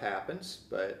stuff happens,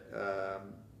 but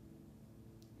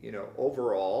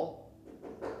overall,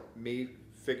 me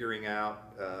figuring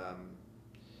out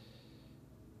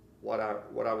what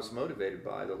I was motivated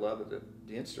by, the love of the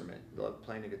instrument, the love of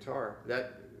playing the guitar,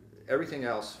 that everything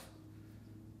else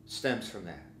stems from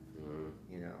that.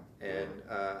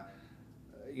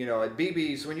 At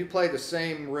BB's, when you play the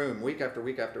same room week after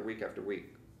week after week after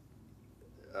week,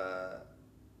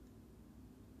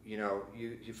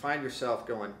 you find yourself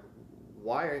going,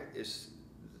 why is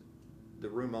the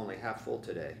room only half full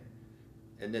today?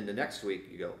 And then the next week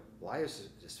you go, why is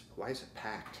it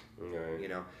packed? Right.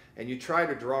 And you try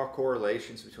to draw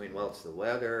correlations between, well, it's the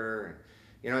weather,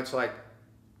 and it's like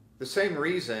the same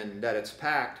reason that it's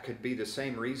packed could be the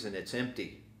same reason it's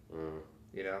empty.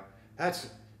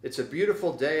 It's a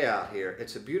beautiful day out here.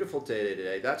 It's a beautiful day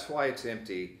today. That's why it's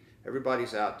empty.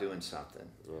 Everybody's out doing something.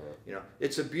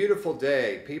 It's a beautiful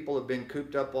day. People have been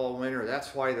cooped up all winter.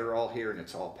 That's why they're all here and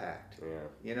it's all packed.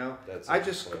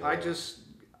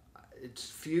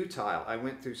 It's futile. I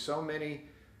went through so many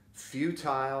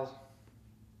futile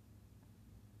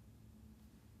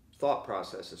thought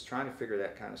processes trying to figure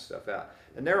that kind of stuff out.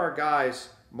 And there are guys,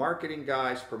 marketing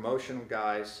guys, promotional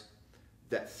guys,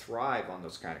 that thrive on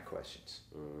those kind of questions.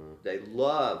 They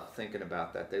love thinking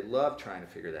about that. They love trying to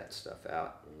figure that stuff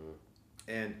out.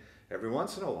 And every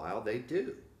once in a while they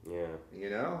do.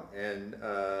 And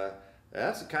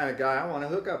that's the kind of guy I want to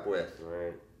hook up with.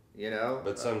 Right.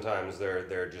 But sometimes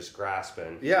they're just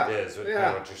grasping. Yeah. Is kind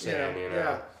of what you're saying.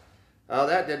 Oh,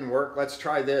 that didn't work. Let's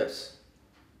try this.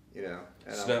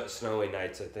 Snowy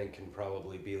nights, I think, can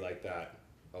probably be like that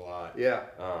a lot. Yeah.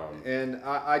 And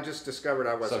I just discovered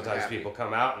I wasn't sometimes happy. People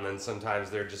come out, and then sometimes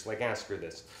they're just like, screw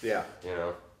this. Yeah.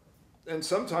 And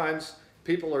sometimes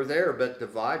people are there, but the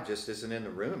vibe just isn't in the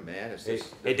room, man. It's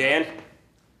just, hey, Dan?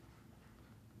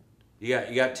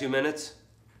 You got 2 minutes?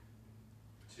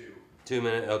 2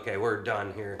 minutes? Okay, we're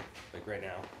done here, like right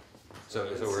now. So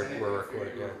we're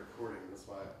recording. Yeah. That's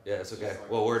why. Yeah, it's okay.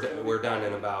 Well, we're done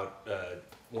in about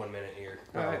 1 minute here,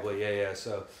 probably. Right. Yeah.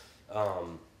 So,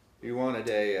 you wanted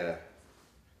a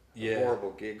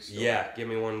horrible gig story. Yeah, give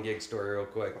me one gig story real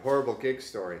quick. A horrible gig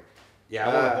story. Yeah,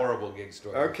 I want a horrible gig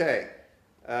story. Okay.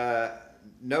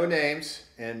 no names,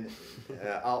 and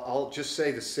I'll just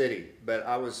say the city. But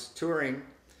I was touring.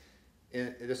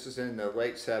 This was in the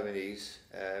late 70s,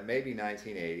 maybe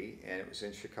 1980, and it was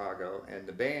in Chicago. And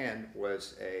the band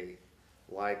was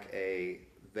like a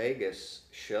Vegas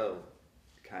show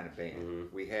kind of band.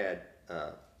 Mm-hmm. We had,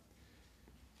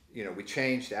 we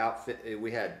changed outfit.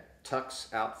 We had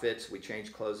tux outfits. We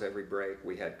changed clothes every break.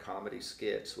 We had comedy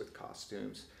skits with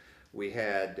costumes. We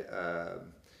had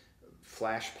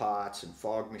flash pots and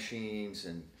fog machines,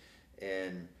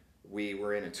 and we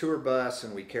were in a tour bus,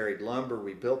 and we carried lumber.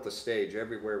 We built the stage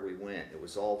everywhere we went. It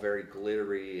was all very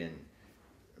glittery, and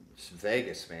it's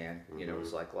Vegas, man. Mm-hmm. It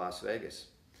was like Las Vegas.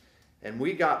 And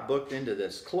we got booked into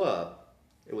this club.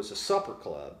 It was a supper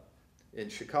club in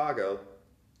Chicago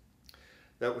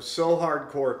that was so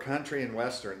hardcore country and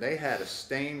western. They had a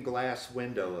stained glass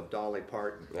window of Dolly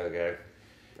Parton. Okay.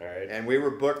 All right. And we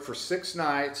were booked for 6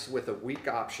 nights with a week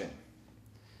option.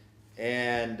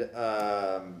 And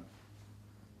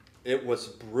it was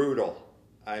brutal.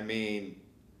 I mean,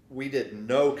 we did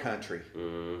no country.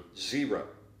 Mm-hmm. 0.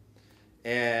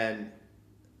 And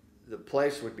the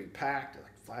place would be packed,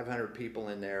 like 500 people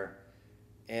in there.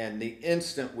 And the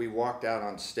instant we walked out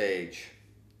on stage,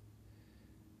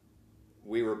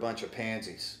 we were a bunch of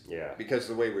pansies. Yeah. Because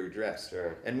of the way we were dressed.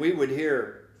 Sure. And we would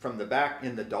hear from the back,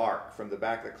 in the dark, from the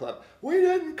back of the club, "We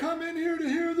didn't come in here to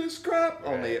hear this crap."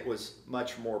 Right. Only it was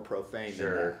much more profane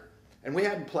than that. And we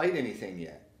hadn't played anything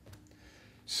yet.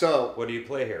 So what do you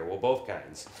play here? Well, both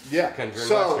kinds. Yeah. Country and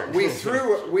so western. we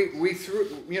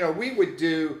threw. We would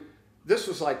do. This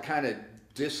was like kind of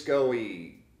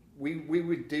disco-y. We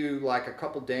would do like a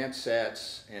couple dance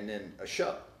sets and then a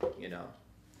show.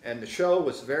 And the show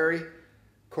was very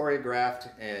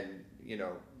choreographed, and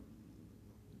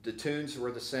the tunes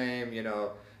were the same.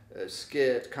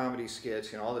 Skits, comedy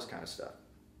skits, all this kind of stuff.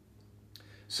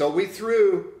 So we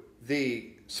threw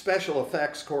the special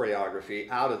effects choreography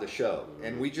out of the show,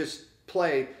 and we just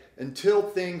played until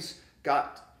things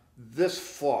got this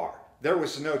far. There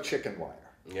was no chicken wire.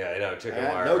 Yeah, I know, chicken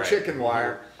wire. No right. chicken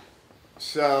wire.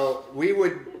 So we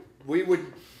would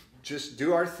just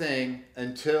do our thing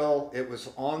until it was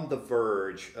on the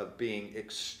verge of being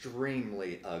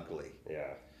extremely ugly.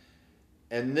 Yeah.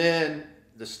 And then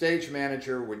the stage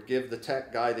manager would give the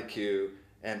tech guy the cue,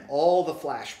 and all the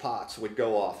flash pots would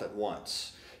go off at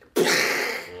once.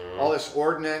 All this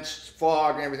ordnance,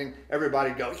 fog, and everything.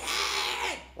 Everybody'd go,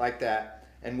 yeah! Like that.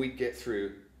 And we'd get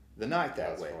through the night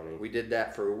that way. Funny. We did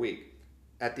that for a week.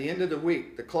 At the end of the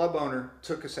week, the club owner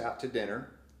took us out to dinner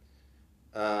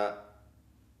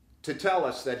to tell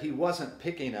us that he wasn't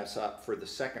picking us up for the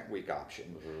second week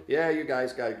option. Mm-hmm. Yeah, you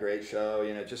guys got a great show,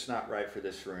 just not right for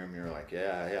this room. You're like,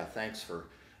 yeah, thanks for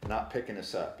not picking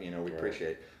us up. We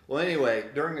appreciate it. Well, anyway,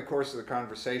 during the course of the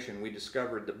conversation, we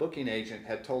discovered the booking agent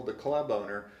had told the club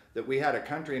owner that we had a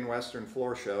country and western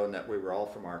floor show and that we were all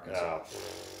from Arkansas. Oh.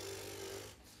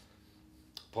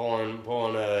 Pulling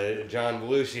John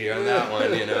Belushi on that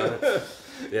one,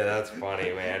 Yeah, that's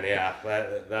funny, man. Yeah,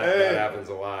 that happens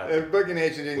a lot. The booking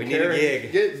agent didn't care. We need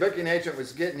a gig. Booking agent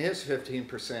was getting his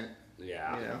 15%.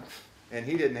 Yeah. And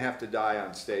he didn't have to die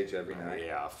on stage every night.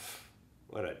 Yeah.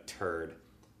 What a turd.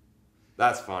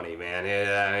 That's funny, man.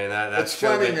 Yeah, I mean that's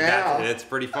funny now. It's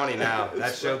pretty funny now.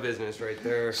 That's show business right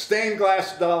there. Stained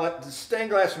glass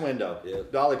window.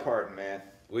 Yep. Dolly Parton, man.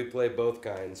 We play both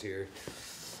kinds here.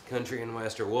 Country and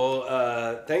western.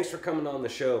 Well, thanks for coming on the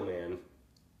show, man.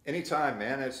 Anytime,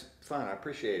 man. It's fun. I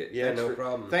appreciate it. Yeah, no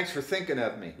problem. Thanks for thinking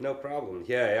of me. No problem.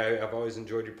 Yeah, I've always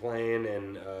enjoyed your playing,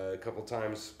 and a couple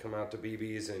times come out to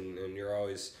BB's, and you're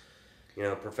always,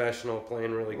 professional,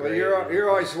 playing really great. Well, you're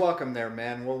always welcome there,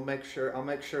 man. I'll make sure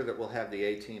that we'll have the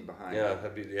A-team behind you.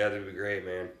 That'd be great,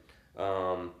 man.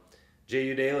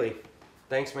 Eudaly,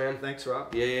 thanks, man. Thanks,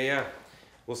 Rob. Yeah.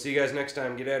 We'll see you guys next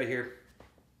time. Get out of here.